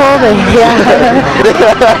 nada, joven. Ya.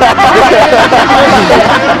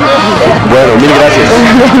 Bueno, mil gracias.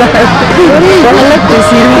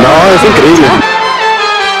 No, es increíble.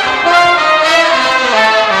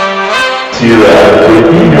 Ciudad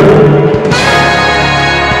Cuetillo.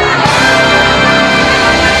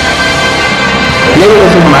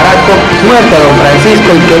 Llévenos un maraco, muerte a don Francisco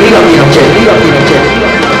y que viva Pinochet, viva Pinochet.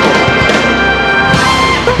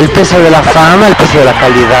 El peso de la fama, el peso de la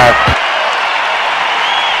calidad.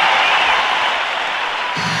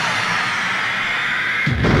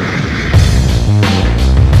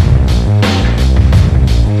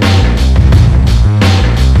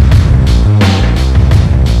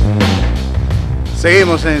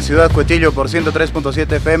 Seguimos en Ciudad Cuetillo por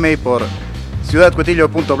 103.7 FM y por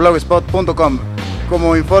ciudadcuetillo.blogspot.com.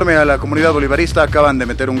 Como informe a la comunidad bolivarista, acaban de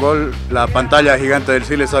meter un gol. La pantalla gigante del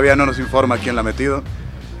Siles todavía no nos informa quién la ha metido.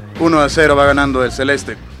 1-0 va ganando el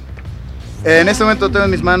Celeste. En este momento tengo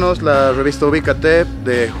en mis manos la revista Ubícate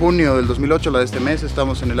de junio del 2008, la de este mes.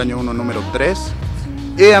 Estamos en el año 1, número 3.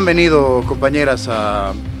 Y han venido compañeras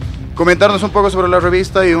a comentarnos un poco sobre la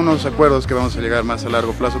revista y unos acuerdos que vamos a llegar más a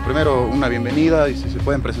largo plazo. Primero, una bienvenida y si se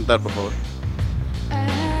pueden presentar, por favor.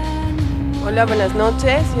 Hola, buenas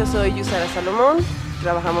noches. Yo soy Yusara Salomón.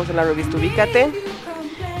 Trabajamos en la revista Ubícate.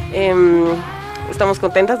 Estamos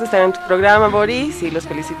contentas de estar en tu programa, Boris, y los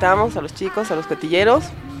felicitamos a los chicos, a los cotilleros.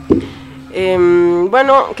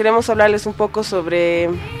 Bueno, queremos hablarles un poco sobre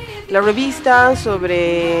la revista,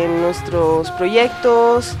 sobre nuestros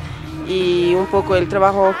proyectos y un poco el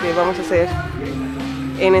trabajo que vamos a hacer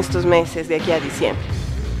en estos meses de aquí a diciembre.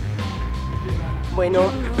 Bueno,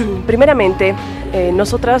 primeramente,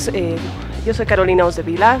 nosotras, yo soy Carolina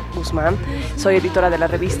Osdevila Guzmán, soy editora de la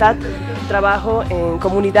revista, trabajo en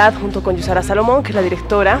comunidad junto con Yusara Salomón, que es la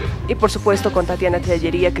directora, y por supuesto con Tatiana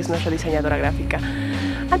Tellería, que es nuestra diseñadora gráfica.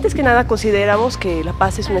 Antes que nada consideramos que La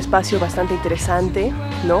Paz es un espacio bastante interesante,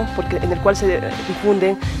 ¿no? Porque en el cual se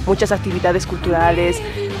difunden muchas actividades culturales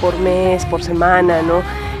por mes, por semana, ¿no?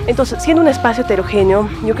 Entonces, siendo un espacio heterogéneo,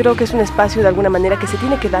 yo creo que es un espacio de alguna manera que se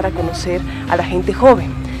tiene que dar a conocer a la gente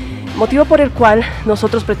joven. Motivo por el cual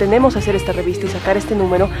nosotros pretendemos hacer esta revista y sacar este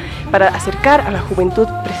número para acercar a la juventud,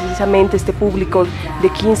 precisamente este público de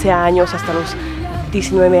 15 años hasta los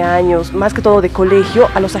 19 años, más que todo de colegio,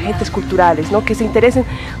 a los agentes culturales, ¿no? Que se interesen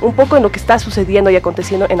un poco en lo que está sucediendo y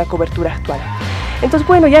aconteciendo en la cobertura actual. Entonces,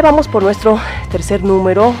 bueno, ya vamos por nuestro tercer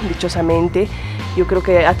número, dichosamente. Yo creo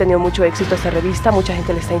que ha tenido mucho éxito esta revista, mucha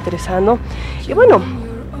gente le está interesando. Y bueno,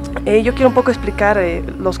 Yo quiero un poco explicar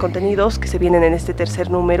los contenidos que se vienen en este tercer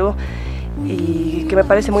número y que me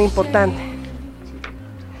parece muy importante.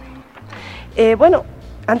 Bueno,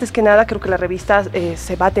 antes que nada creo que la revista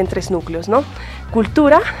se bate en 3 núcleos, ¿no?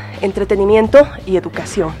 Cultura, entretenimiento y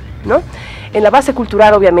educación, ¿no? En la base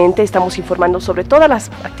cultural, obviamente, estamos informando sobre todas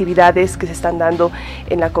las actividades que se están dando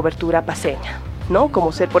en la cobertura paceña, ¿no?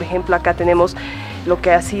 Como ser, por ejemplo, acá tenemos lo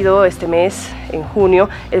que ha sido este mes, en junio,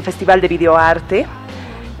 el Festival de Videoarte,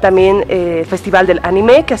 también el Festival del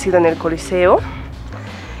Anime, que ha sido en el Coliseo.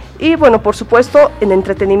 Y bueno, por supuesto, en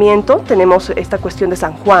entretenimiento tenemos esta cuestión de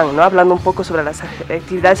San Juan, ¿no? Hablando un poco sobre las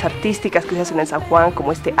actividades artísticas que se hacen en San Juan,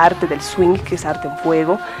 como este arte del swing, que es arte en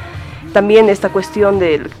fuego. También esta cuestión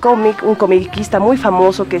del cómic, un comiquista muy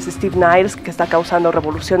famoso que es Steve Niles, que está causando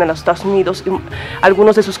revolución en los Estados Unidos. Y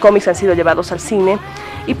algunos de sus cómics han sido llevados al cine.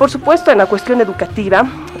 Y por supuesto, en la cuestión educativa,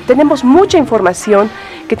 tenemos mucha información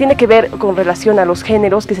que tiene que ver con relación a los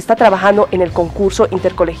géneros que se está trabajando en el concurso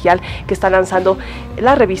intercolegial que está lanzando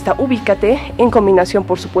la revista Ubícate, en combinación,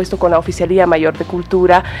 por supuesto, con la Oficialía Mayor de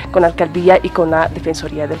Cultura, con la Alcaldía y con la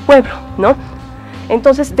Defensoría del Pueblo, ¿no?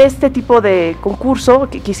 Entonces, de este tipo de concurso,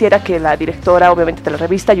 quisiera que la directora, obviamente, de la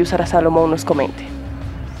revista, Yusara Salomón, nos comente.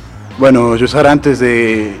 Bueno, Yusara, antes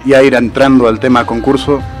de ya ir entrando al tema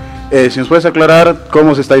concurso, si nos puedes aclarar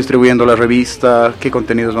cómo se está distribuyendo la revista, qué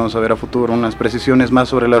contenidos vamos a ver a futuro, unas precisiones más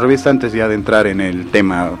sobre la revista antes ya de entrar en el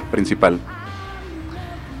tema principal.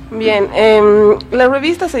 Bien, la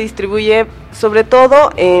revista se distribuye sobre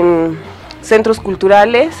todo en centros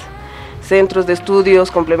culturales, centros de estudios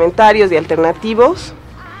complementarios y alternativos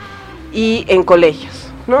y en colegios,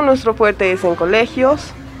 ¿no? Nuestro fuerte es en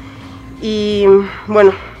colegios y,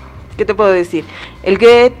 bueno, ¿qué te puedo decir? El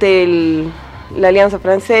GET, la Alianza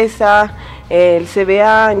Francesa, el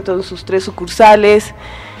CBA, en todos sus 3 sucursales.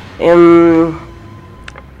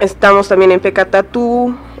 Estamos también en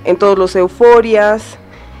Pecatatú, en todos los Euforias,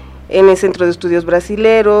 en el Centro de Estudios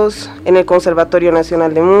Brasileros, en el Conservatorio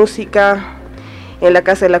Nacional de Música, en la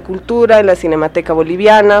Casa de la Cultura, en la Cinemateca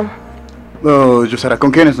Boliviana. Yusara,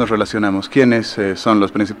 ¿con quiénes nos relacionamos? ¿Quiénes son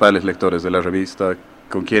los principales lectores de la revista?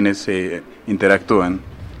 ¿Con quiénes interactúan?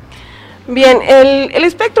 Bien, el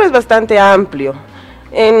espectro es bastante amplio.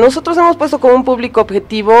 Nosotros hemos puesto como un público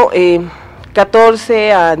objetivo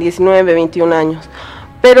 14 a 19, 21 años,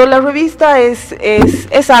 pero la revista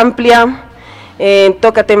es amplia,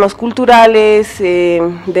 toca temas culturales,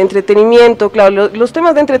 de entretenimiento. Claro, los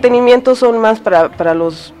temas de entretenimiento son más para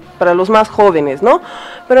los más jóvenes, ¿no?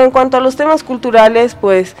 Pero en cuanto a los temas culturales,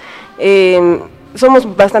 pues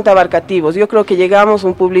somos bastante abarcativos. Yo creo que llegamos a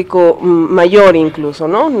un público mayor incluso,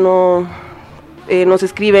 ¿no? Nos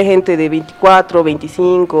escribe gente de 24,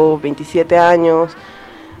 25, 27 años.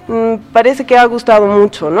 Parece que ha gustado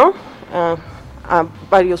mucho, ¿no? A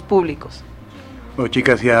varios públicos. Bueno,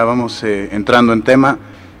 chicas, ya vamos entrando en tema.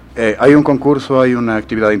 Hay un concurso, hay una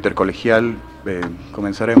actividad intercolegial.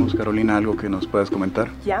 Comenzaremos, Carolina, algo que nos puedas comentar.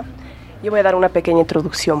 Ya, yo voy a dar una pequeña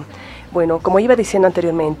introducción. Bueno, como iba diciendo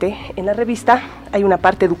anteriormente, en la revista hay una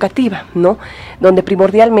parte educativa, ¿no? Donde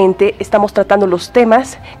primordialmente estamos tratando los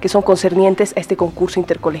temas que son concernientes a este concurso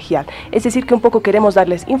intercolegial. Es decir, que un poco queremos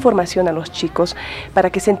darles información a los chicos para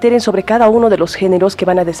que se enteren sobre cada uno de los géneros que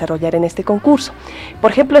van a desarrollar en este concurso.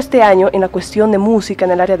 Por ejemplo, este año, en la cuestión de música,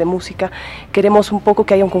 en el área de música, queremos un poco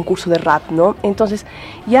que haya un concurso de rap, ¿no? Entonces,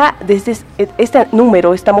 ya desde este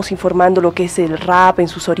número estamos informando lo que es el rap en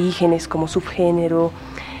sus orígenes como subgénero,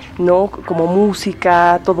 ¿no? Como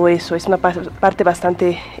música, todo eso, es una parte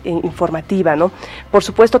bastante informativa, ¿no? Por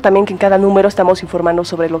supuesto también que en cada número estamos informando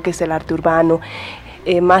sobre lo que es el arte urbano.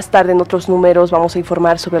 Más tarde en otros números vamos a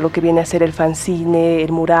informar sobre lo que viene a ser el fanzine,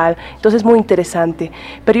 el mural. Entonces muy interesante,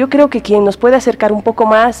 pero yo creo que quien nos puede acercar un poco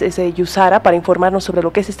más es Yusara, para informarnos sobre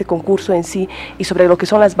lo que es este concurso en sí y sobre lo que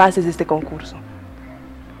son las bases de este concurso.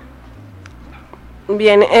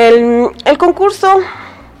 Bien, el concurso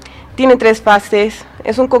tiene 3 fases.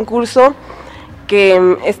 Es un concurso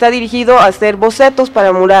que está dirigido a hacer bocetos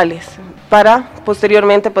para murales, para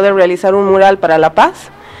posteriormente poder realizar un mural para la paz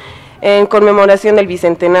en conmemoración del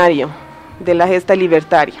bicentenario de la gesta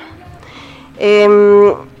libertaria.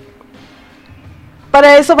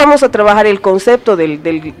 Para eso vamos a trabajar el concepto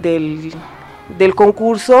del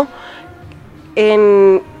concurso,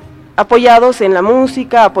 apoyados en la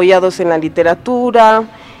música, apoyados en la literatura.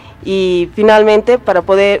 Y finalmente, para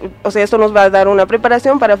poder, esto nos va a dar una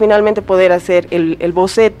preparación para finalmente poder hacer el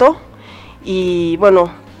boceto y,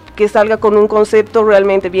 bueno, que salga con un concepto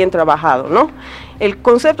realmente bien trabajado, ¿no? El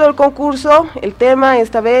concepto del concurso, el tema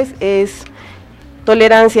esta vez es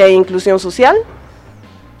tolerancia e inclusión social,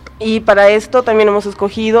 y para esto también hemos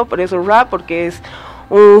escogido, por eso rap, porque es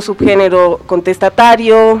un subgénero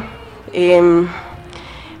contestatario.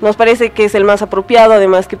 Nos parece que es el más apropiado,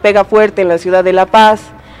 además que pega fuerte en la ciudad de La Paz.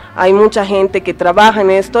 Hay mucha gente que trabaja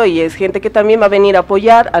en esto y es gente que también va a venir a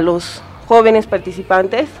apoyar a los jóvenes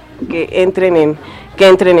participantes que entren en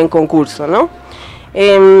concurso, ¿no?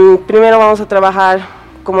 Primero vamos a trabajar,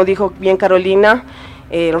 como dijo bien Carolina,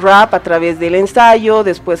 el rap a través del ensayo,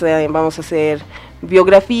 después vamos a hacer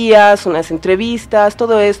biografías, unas entrevistas,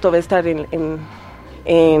 todo esto va a estar en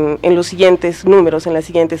los siguientes números, en las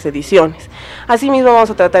siguientes ediciones. Asimismo vamos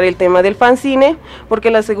a tratar el tema del fanzine,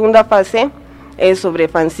 porque la segunda fase es sobre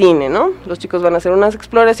fanzine, ¿no? Los chicos van a hacer unas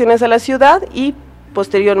exploraciones a la ciudad y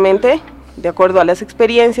posteriormente, de acuerdo a las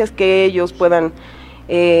experiencias que ellos puedan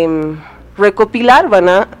recopilar, van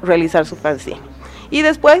a realizar su fanzine. Y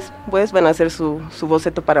después, pues, van a hacer su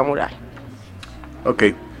boceto para mural. Ok.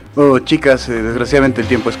 Chicas, desgraciadamente el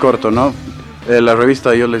tiempo es corto, ¿no? La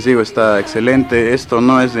revista, yo les digo, está excelente. Esto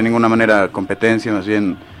no es de ninguna manera competencia, más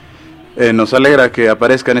bien nos alegra que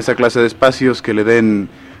aparezcan esa clase de espacios que le den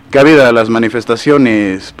cabida a las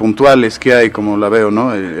manifestaciones puntuales que hay, como la veo,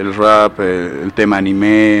 ¿no? El rap, el tema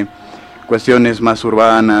anime, cuestiones más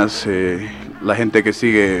urbanas, la gente que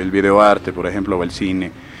sigue el videoarte, por ejemplo, o el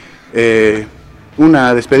cine.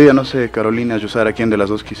 Una despedida, no sé, Carolina, Yusara, ¿quién de las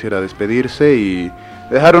dos quisiera despedirse y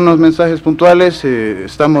dejar unos mensajes puntuales?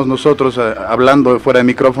 Estamos nosotros hablando fuera de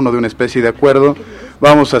micrófono de una especie de acuerdo.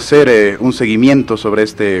 Vamos a hacer un seguimiento sobre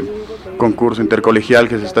este concurso intercolegial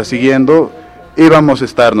que se está siguiendo y vamos a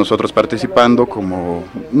estar nosotros participando como,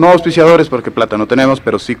 no auspiciadores porque plata no tenemos,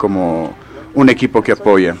 pero sí como un equipo que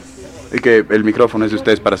apoya. Y que el micrófono es de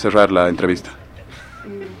ustedes para cerrar la entrevista.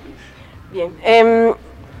 Bien,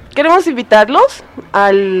 queremos invitarlos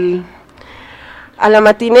a la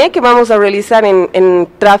matiné que vamos a realizar en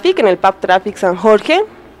Traffic, en el Pub Traffic San Jorge,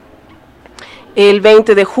 el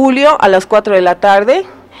 20 de julio a las 4 de la tarde.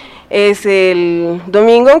 Es el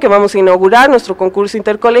domingo en que vamos a inaugurar nuestro concurso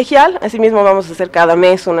intercolegial. Asimismo vamos a hacer cada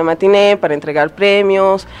mes una matiné para entregar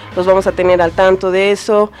premios, los vamos a tener al tanto de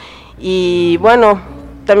eso. Y bueno,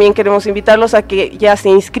 también queremos invitarlos a que ya se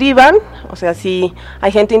inscriban, o sea, si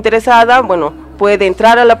hay gente interesada, bueno, puede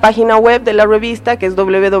entrar a la página web de la revista, que es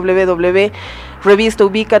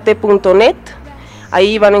www.revistaubicate.net.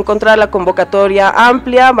 Ahí van a encontrar la convocatoria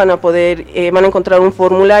amplia, van a encontrar un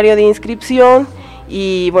formulario de inscripción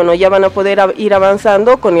y bueno, ya van a poder ir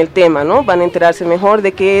avanzando con el tema, ¿no? Van a enterarse mejor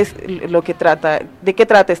de qué es lo que trata, de qué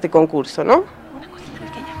trata este concurso, ¿no?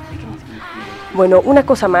 Bueno, una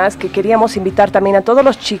cosa más que queríamos invitar también a todos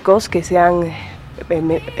los chicos que sean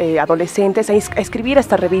adolescentes a escribir a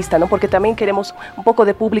esta revista, ¿no? Porque también queremos un poco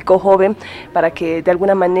de público joven para que de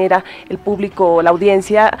alguna manera el público, la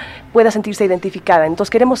audiencia pueda sentirse identificada. Entonces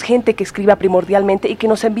queremos gente que escriba primordialmente y que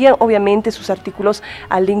nos envíen obviamente sus artículos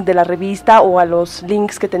al link de la revista o a los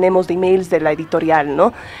links que tenemos de emails de la editorial,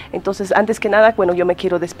 ¿no? Entonces, antes que nada, bueno, yo me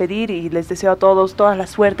quiero despedir y les deseo a todos todas las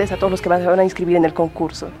suertes, a todos los que van a inscribir en el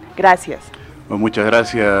concurso. Gracias. Muchas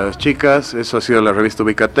gracias, chicas. Eso ha sido la revista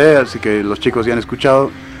Ubicate, así que los chicos ya han escuchado.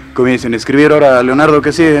 Comiencen a escribir. Ahora, Leonardo,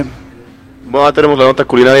 ¿qué sigue? Bueno, tenemos la nota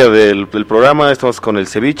culinaria del programa. Estamos con el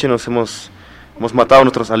ceviche. Hemos matado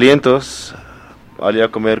nuestros alientos al ir a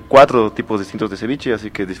comer 4 tipos distintos de ceviche,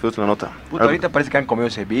 así que disfruten la nota. Puta, ahorita parece que han comido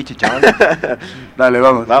ceviche, chaval. Dale,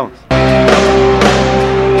 vamos. Vamos.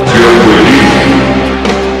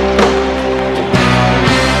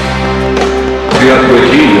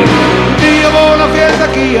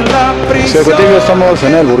 Señor Cotillo, estamos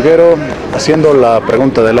en el burguero haciendo la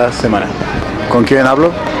pregunta de la semana. ¿Con quién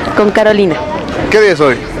hablo? Con Carolina. ¿Qué día es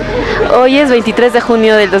hoy? Hoy es 23 de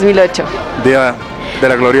junio del 2008. Día de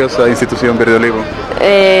la gloriosa institución Verde Olivo.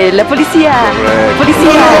 La policía. Correcto.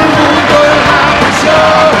 Policía.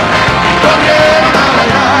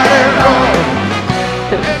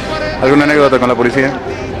 ¿Alguna anécdota con la policía?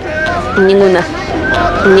 Ninguna.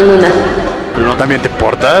 ¿Pero no también te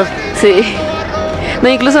portas? Sí. No,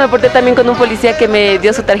 incluso me porté también con un policía que me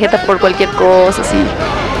dio su tarjeta por cualquier cosa, si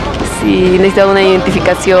necesitaba una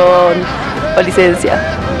identificación o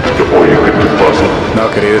licencia. Oye, ¿qué te pasa? No,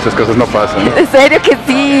 querido, esas cosas no pasan. ¿En serio que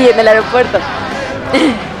sí? En el aeropuerto.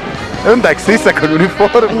 ¿Era un taxista con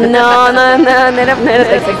uniforme? No era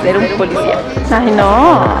taxista, era un policía. Ay,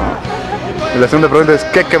 no. Y la segunda pregunta es,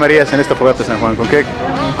 ¿qué quemarías en esta fogata, San Juan? ¿De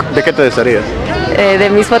qué te desharías? De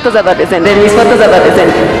mis fotos de adolescente.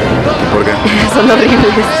 ¿Por qué? Son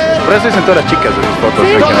horribles. Por eso dicen todas las chicas de sus fotos.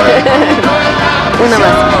 ¿Sí? En general.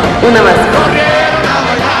 Una más.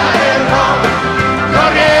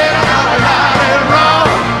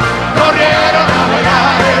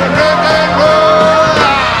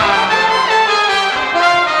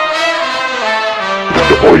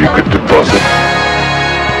 Oye, ¿qué te pasa?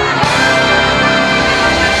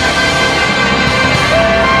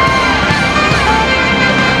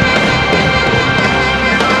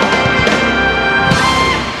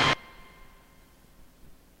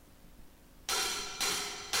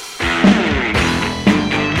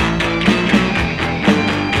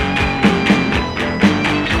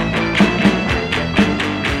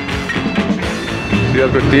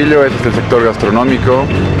 del Cuetillo, este es el sector gastronómico.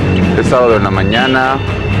 Es sábado en la mañana.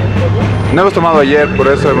 No hemos tomado ayer, por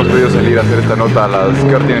eso hemos podido salir a hacer esta nota a las...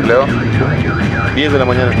 ¿Qué hora tienes, Leo? 10 de la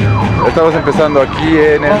mañana. Estamos empezando aquí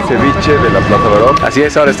en el ceviche de la Plaza Barón. Así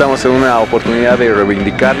es, ahora estamos en una oportunidad de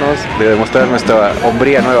reivindicarnos, de demostrar nuestra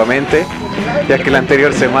hombría nuevamente, ya que la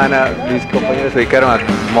anterior semana mis compañeros se dedicaron a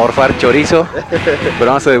morfar chorizo,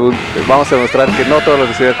 pero vamos a demostrar que no todos los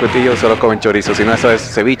de Ciudad Cuetillo solo comen chorizo, sino eso es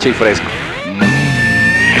ceviche y fresco.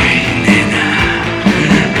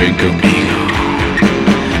 Ven conmigo,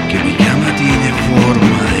 que mi cama tiene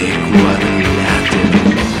forma de cuadrilátero.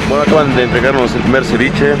 Bueno, acaban de entregarnos el primer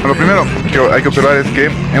ceviche. Lo primero que hay que observar es que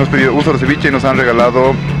hemos pedido uso de ceviche y nos han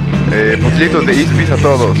regalado potrillitos de ispis a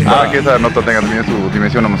todos, para que esa nota tenga también su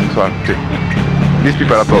dimensión homosexual. Sí. Ispi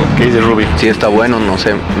para todos. ¿Qué dice Ruby? Sí, está bueno, no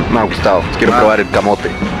sé, me ha gustado. Quiero probar el camote.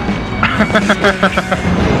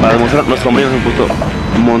 Para demostrar nuestro hombría nos han puesto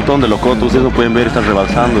un montón de locotos. Ustedes no pueden ver, están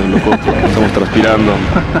rebalsando el locoto. Estamos transpirando.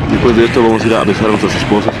 Después de esto vamos a ir a besar a nuestras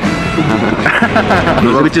esposas.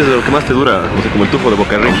 Los ceviches de lo que más te dura, o sea, como el tufo de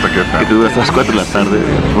Bocarrín, que te dura hasta las 4 de la tarde.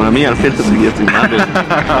 Bueno, a mí al menos ya estoy mal.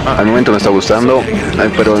 Al momento me está gustando,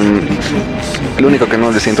 pero lo único que no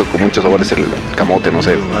le siento con mucho sabor es el camote, no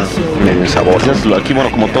sé, el sabor. Aquí, bueno,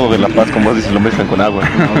 como todo de La Paz, como dices, lo mezclan con agua.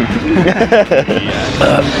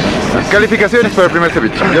 Calificaciones para el primer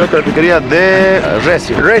ceviche. Yo lo calificaría de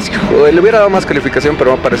recio. Le hubiera dado más calificación,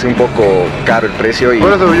 pero me parece un poco caro el precio.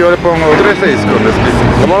 Por eso yo le pongo 3.6 con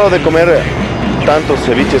descripción. Lo malo de comer tantos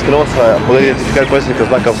ceviches que no vamos a poder identificar cuál es el que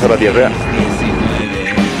nos va a causar la diarrea.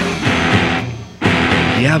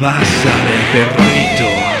 Ya vas a ver, perrito.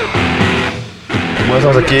 Bueno,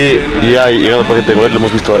 estamos aquí y ya llegado el paquete de gobierno, lo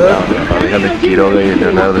hemos visto a la pareja de Quiroga y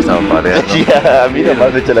Leonardo estaban pareando. Ya, mira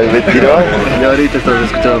más, de hecho la de Quiroga. Y ahorita estás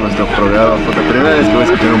escuchando nuestro programa, porque la primera vez que voy a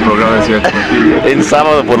escuchar un programa de Ciudad Cuetillo. En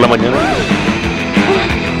sábado por la mañana.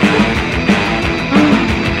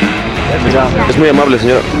 Es muy amable,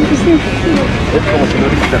 señora. Es como si no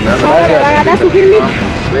necesita nada. Me va a ganar su firmita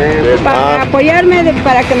para apoyarme,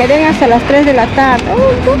 para que me den hasta las 3 de la tarde.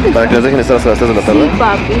 ¿Para que las dejen estar hasta las 3 de la tarde? Sí,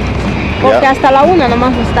 papi. Porque hasta la 1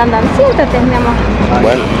 nomás nos están dando. Siéntate, mi amor.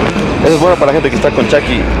 Bueno, eso es bueno para la gente que está con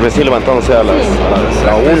Chucky recién levantándose a la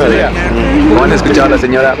 1 de día. Como han escuchado, la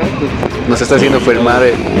señora nos está haciendo firmar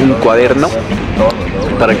un cuaderno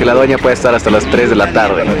para que la doña pueda estar hasta las 3 de la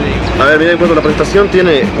tarde. A ver, miren, bueno, la presentación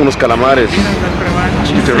tiene unos calamares,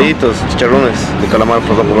 chicharrones de calamar,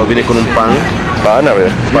 por ejemplo, viene con un pan, a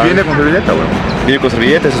ver. Y viene con servilleta, güey. Viene con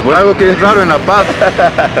servilletas, es bueno. Algo que es raro en La Paz.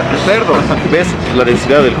 Cerdos. ¿Ves la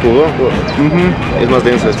densidad del jugo? Es más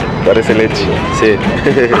denso esto. Parece leche. Sí.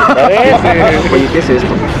 Parece. Oye, ¿qué es esto?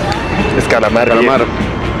 Es calamar.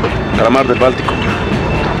 Calamar del Báltico.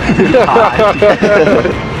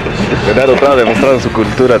 Leonardo estaba demostrando su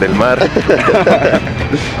cultura del mar.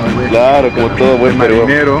 Claro, como todo buen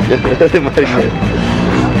marinero.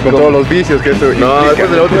 Con todos los vicios que eso implica. Después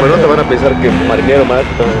de la última nota van a pensar que marinero más.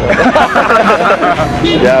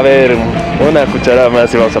 Ya, a ver, una cucharada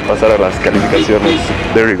más y vamos a pasar a las calificaciones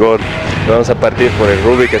de rigor. Vamos a partir por el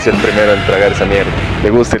Ruby, que es el primero en tragar esa mierda. Le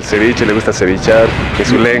gusta el ceviche, le gusta cevichar, que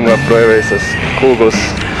su lengua pruebe esos jugos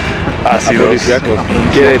ácidos.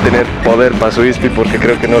 Quiere tener poder para su ispi porque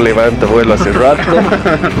creo que no levanta vuelo hace rato.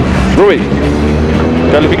 Ruby,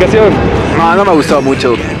 calificación. No me ha gustado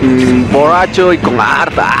mucho. Borracho y con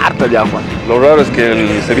harta llama. Lo raro es que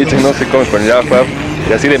el ceviche no se come con llama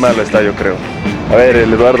y así de malo está, yo creo. A ver,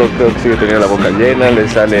 el Eduardo creo que sigue teniendo la boca llena, le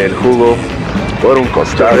sale el jugo por un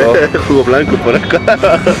costado. El jugo blanco por acá.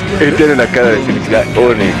 Y tiene una cara de felicidad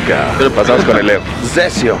única. Pero pasamos con el Leo.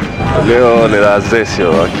 Zecio. Leo le da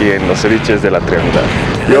zecio aquí en los ceviches de la triangularidad.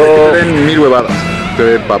 Yo te den 1000 huevadas. Te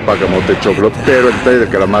den papa, camote, choclo, pero el detalle del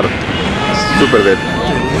calamar súper de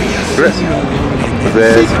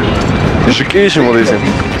zecio. Chiquísimo, dicen.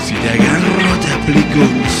 Si te agarro te aplico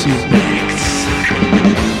un suplex.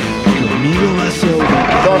 Conmigo vas a...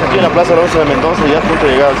 Estamos aquí en la Plaza Alonso de Mendoza, ya a punto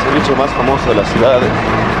de llegar al ceviche más famoso de la ciudad,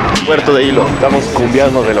 Puerto de Hilo. Estamos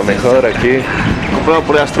cumbiando de lo mejor aquí. Comprado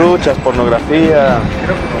por las truchas, pornografía,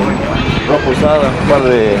 ropa usada, un par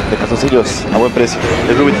de calzoncillos a buen precio.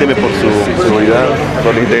 El Ruby teme por su seguridad,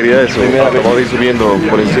 por la integridad de su primera acabó de ir subiendo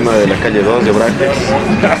por encima de la calle 2 de Braques.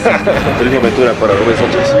 Feliz aventura para Rubén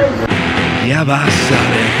Sánchez. Ya vas a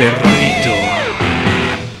ver, perrito.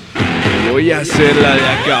 Voy a hacer la de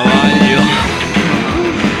a caballo.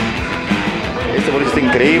 Este boliche está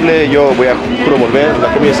increíble, yo voy a juro volver,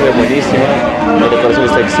 la comida se ve buenísima, la decoración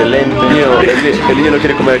está excelente. El niño no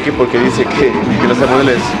quiere comer aquí porque dice que la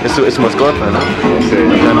salmonela es su mascota, ¿no? Sí.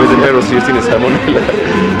 En vez de perros, si ellos tienen salmonela,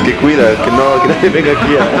 que cuida, que nadie venga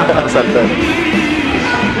aquí a saltar.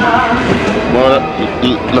 Bueno,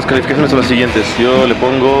 las calificaciones son las siguientes. Yo le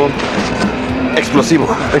pongo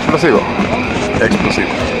explosivo. Explosivo. Explosivo.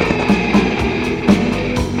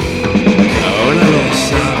 Ahora lo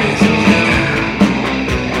sabes,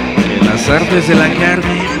 que las artes de la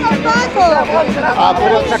carne. Ah,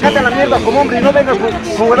 pero sacate a la mierda como hombre y no vengas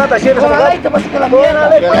con huevadas ayer. Bueno,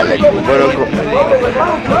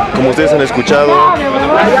 como ustedes han escuchado,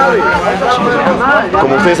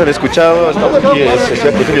 estamos aquí en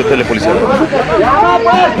Ciudad Cotillo Telepolicial. Llama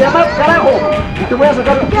pues, llama carajo. Y te voy a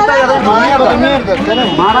sacar tu puta de adentro. Maraco de mierda,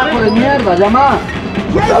 carajo. Maraco de mierda, llama.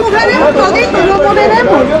 Ya nos moveremos toditos, nos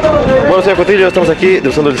moveremos. Bueno, Ciudad Cotillo, estamos aquí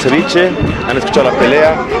degustando el ceviche. Han escuchado la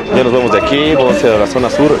pelea. Ya nos vamos de aquí, vamos hacia la zona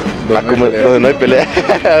sur, donde no hay pelea,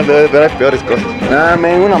 donde hay peores cosas. Ah,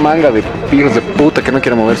 una manga de hijos de puta que no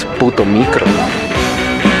quiere mover su puto micro.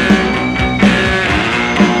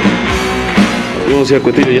 Bueno, Ciudad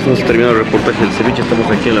Cotillo, ya estamos terminando el reportaje del ceviche.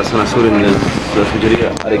 Estamos aquí en la zona sur, en la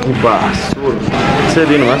cevichería Arequipa Sur. Se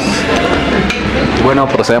viene más. Bueno,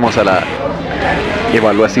 procedemos a la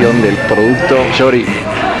evaluación del producto. Shori,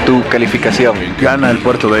 tu calificación. Gana el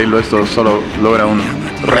puerto de Hilo, esto solo logra un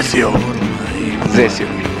recio. Recio.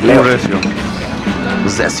 Un recio.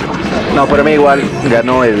 Recio. No, para mí igual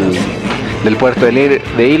ganó el del puerto de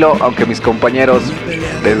Hilo, aunque mis compañeros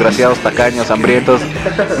desgraciados, tacaños, hambrientos,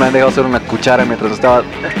 me han dejado hacer una cuchara mientras estaba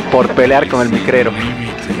por pelear con el micrero.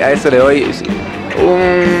 A eso le doy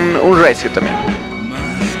un recio también.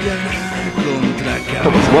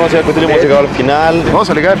 Bueno, Ciudad Cotillo, hemos llegado al final. Vamos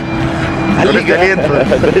a ligar. Con este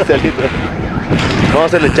aliento. Vamos a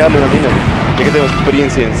hacerle charla a niña, ya que tenemos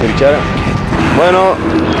experiencia en cevichara. Bueno,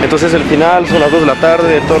 entonces el final son las 2 de la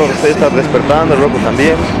tarde, el toro se está despertando, el roco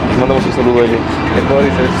también. Les mandamos un saludo a él. El toro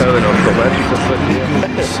dice el estado de los románticos todo el día.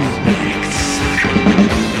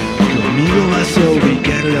 Conmigo vas a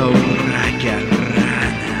ubicar la urraca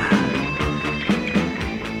rana.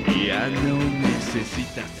 Ya no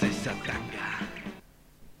necesitas esa tanga.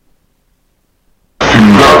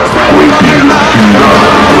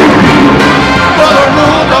 Todo el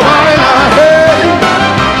mundo baila, hey.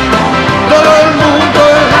 Todo el mundo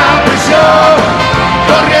en la prisión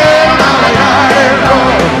corrieron a bailar el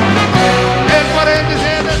rock.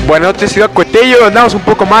 Buenas noches, Ciudad Cotillo. Andamos un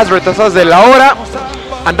poco más retrasados de la hora.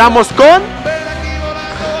 Andamos con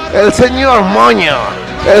el señor Moño.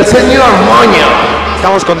 El señor Moño.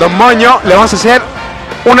 Estamos con Don Moño. Le vamos a hacer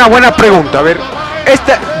una buena pregunta. A ver,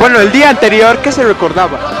 bueno, el día anterior, ¿qué se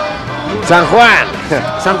recordaba? San Juan.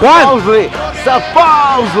 San Juan. San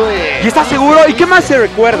Paulo. ¿Y estás seguro? ¿Y qué más se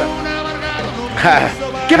recuerda?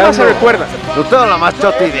 ¿Qué más se recuerda? No tengo la más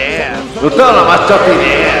chota idea. No tengo la más chota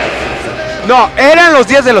idea. No, eran los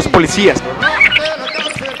días de los policías.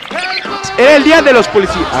 Era el día de los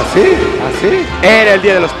policías. ¿Así? ¿Así? Era el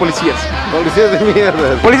día de los policías. Policías de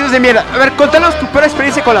mierda. Policías de mierda. A ver, contanos tu peor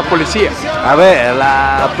experiencia con la policía. A ver,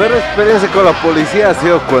 la peor experiencia con la policía ha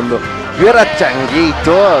sido cuando yo era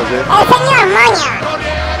changuito.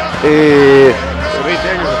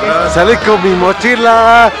 Salí con mi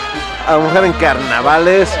mochila a mujer en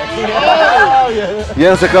carnavales. Y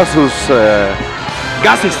han sacado sus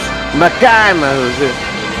gases. Macanas.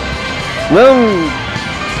 No, un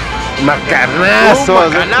macanazo. Un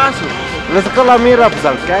macanazo. Le sacó la mierda pues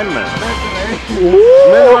al cana.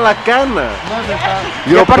 Me dio la cana.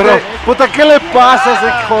 Yo, pero, puta, ¿qué le pasa a ese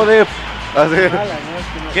hijo de...?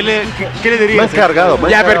 ¿Qué le dirías? Me han cargado,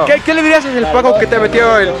 Ya, a ver, ¿qué le dirías en el pago que te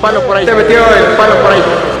metió el palo por ahí? Te metió el palo por ahí.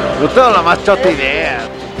 No tengo la más chota idea.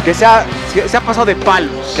 Que se ha pasado de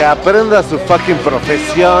palos. Que aprenda su fucking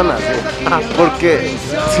profesión, así. Porque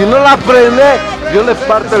si no la aprende, yo le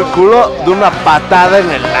parto el culo de una patada en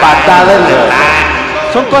el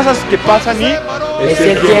Son cosas que pasan y... Es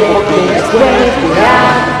el tiempo que puedes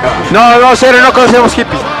curar. No, serio, no conocemos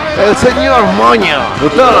hippies. El señor Moño. No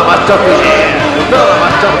tengo la más chota idea. No tengo la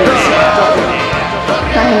más chota idea.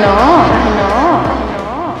 Ay, no.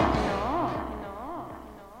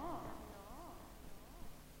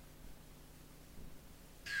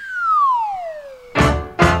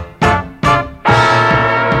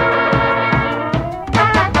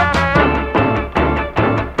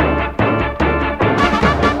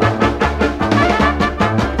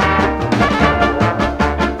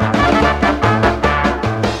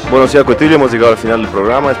 Bueno, Ciudad Cotillo, hemos llegado al final del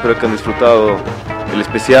programa. Espero que han disfrutado el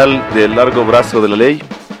especial del largo brazo de la ley.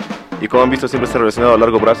 Y como han visto, siempre está relacionado al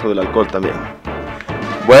largo brazo del alcohol también.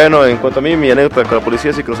 Bueno, en cuanto a mí, mi anécdota con la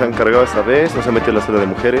policía sí que nos han encargado esta vez. Nos han metido en la celda de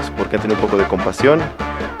mujeres porque han tenido un poco de compasión.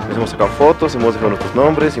 Nos hemos sacado fotos, hemos dejado nuestros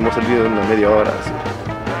nombres y hemos salido en una media hora. Así.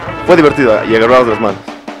 Fue divertido y agarrados de las manos.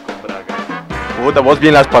 Puta, vos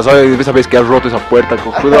bien la has pasado y esa vez que has roto esa puerta,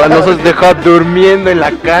 cojudo. Nos has dejado durmiendo en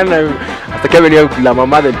la cana, hasta que ha venido la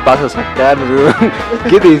mamá del paso a sacarnos.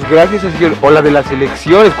 Qué desgracia esa señora. O la de las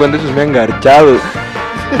elecciones, cuando esos me han garchado.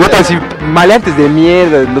 Puta, si maleantes de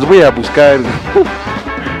mierda, los voy a buscar.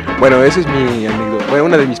 Bueno, esa es mi anécdota. Bueno,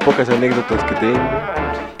 una de mis pocas anécdotas que tengo.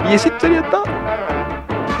 Y así sería todo.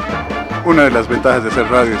 Una de las ventajas de hacer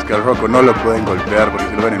radio es que al Rocco no lo pueden golpear porque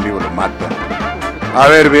si lo ven en vivo lo matan. A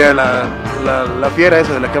ver, bien, la fiera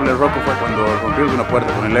esa de la que habla el Rocco fue cuando rompimos una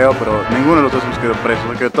puerta con el Leo, pero ninguno de los dos hemos quedado presos,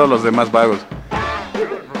 porque todos los demás vagos.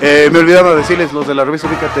 Me olvidaba decirles, los de la revista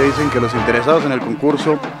Ubícate dicen que los interesados en el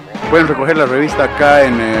concurso pueden recoger la revista acá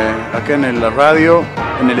en la radio,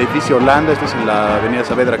 en el edificio Holanda, esto es en la avenida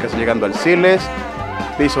Saavedra, casi llegando al Siles,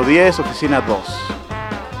 piso 10, oficina 2.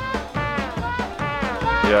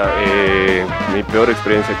 Ya, mi peor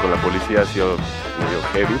experiencia con la policía ha sido medio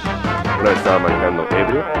heavy. Una vez estaba manejando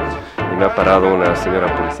ebrio y me ha parado una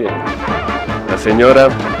señora policía. La señora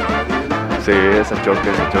se choque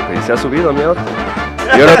y se ha subido a mi auto.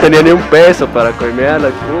 Yo no tenía ni un peso para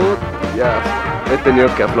coimearla. Ya he tenido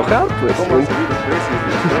que aflojar, pues.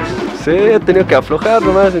 Sí, he tenido que aflojar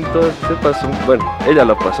nomás, entonces se pasó. Bueno, ella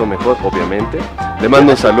lo pasó mejor, obviamente. Le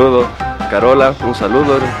mando un saludo, Carola, un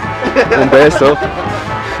saludo, un beso.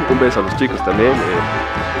 Un beso a los chicos también.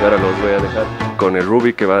 Y ahora los voy a dejar con el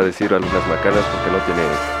Ruby que va a decir algunas macanas porque no tiene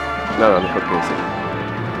nada mejor que decir.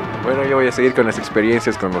 Bueno, yo voy a seguir con las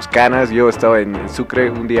experiencias con los canas. Yo estaba en Sucre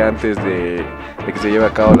un día antes de que se lleve a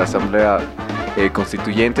cabo la asamblea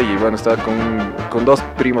constituyente y bueno, estaba con dos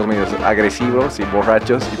primos medios agresivos y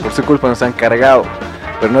borrachos y por su culpa nos han cargado.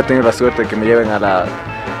 Pero no he tenido la suerte de que me lleven a la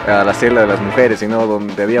celda de las mujeres, sino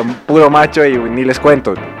donde había un puro macho y ni les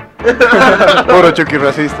cuento. Puro Chucky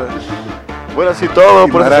racista. Bueno, así todo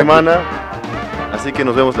por esta semana. Así que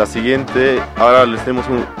nos vemos la siguiente. Ahora les tenemos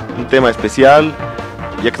un tema especial.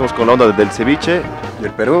 Ya que estamos con la onda del ceviche.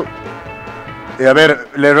 Del Perú. A ver,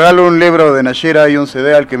 le regalo un libro de Nashira y un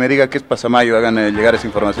CD al que me diga qué es Pasamayo. Hagan llegar esa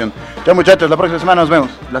información. Chao muchachos, la próxima semana nos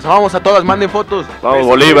vemos. Las amamos a todas, manden fotos. Vamos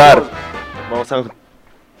Bolívar. Vamos a...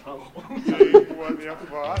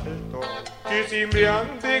 Que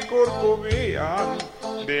cimbreante corcovean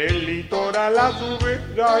del litoral a su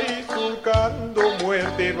vera y surcando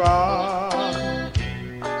muerte va.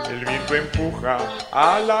 El viento empuja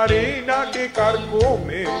a la arena que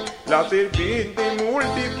carcome la serpiente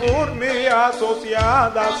multiforme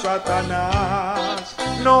asociada a Satanás.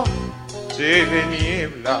 Noche de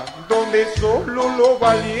niebla donde solo los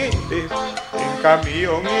valientes en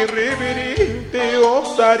camión irreverente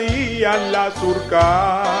osarían la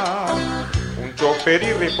surcar. Un chofer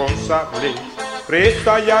irresponsable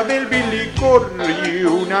presta ya del bilicor y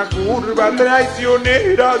una curva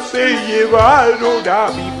traicionera se llevaron a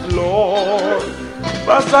mi flor.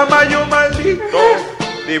 Pasamayo maldito,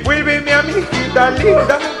 devuélveme a mi hijita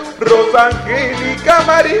linda, Rosa Angélica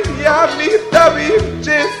María, Mirta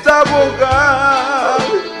Vilches abogada.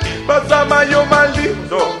 Pasamayo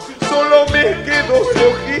maldito, solo me quedó su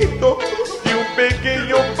ojito y un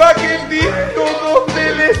pequeño paquetito donde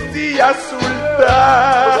decía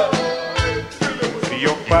sultán.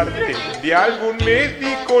 Frío parte de algún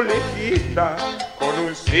médico legista con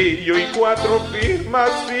un sello y 4 firmas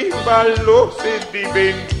sin valor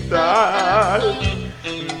sentimental.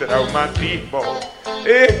 Traumatismo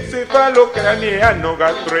encefalocraneano,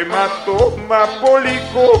 gastrohematoma,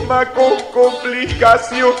 policoma con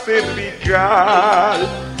complicación cervical.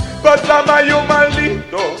 Pasamayo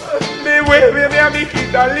maldito, devuélveme a mi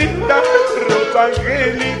hijita linda, Rosa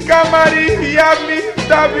Angélica María,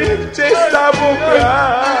 Mirta Vilches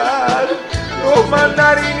abogada. 2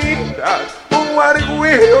 mandarinitas, un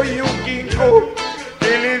argüero y un quinco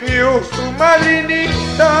que le dio su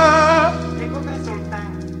madrinita.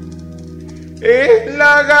 Es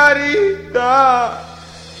la garita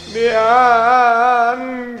de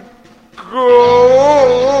Anco.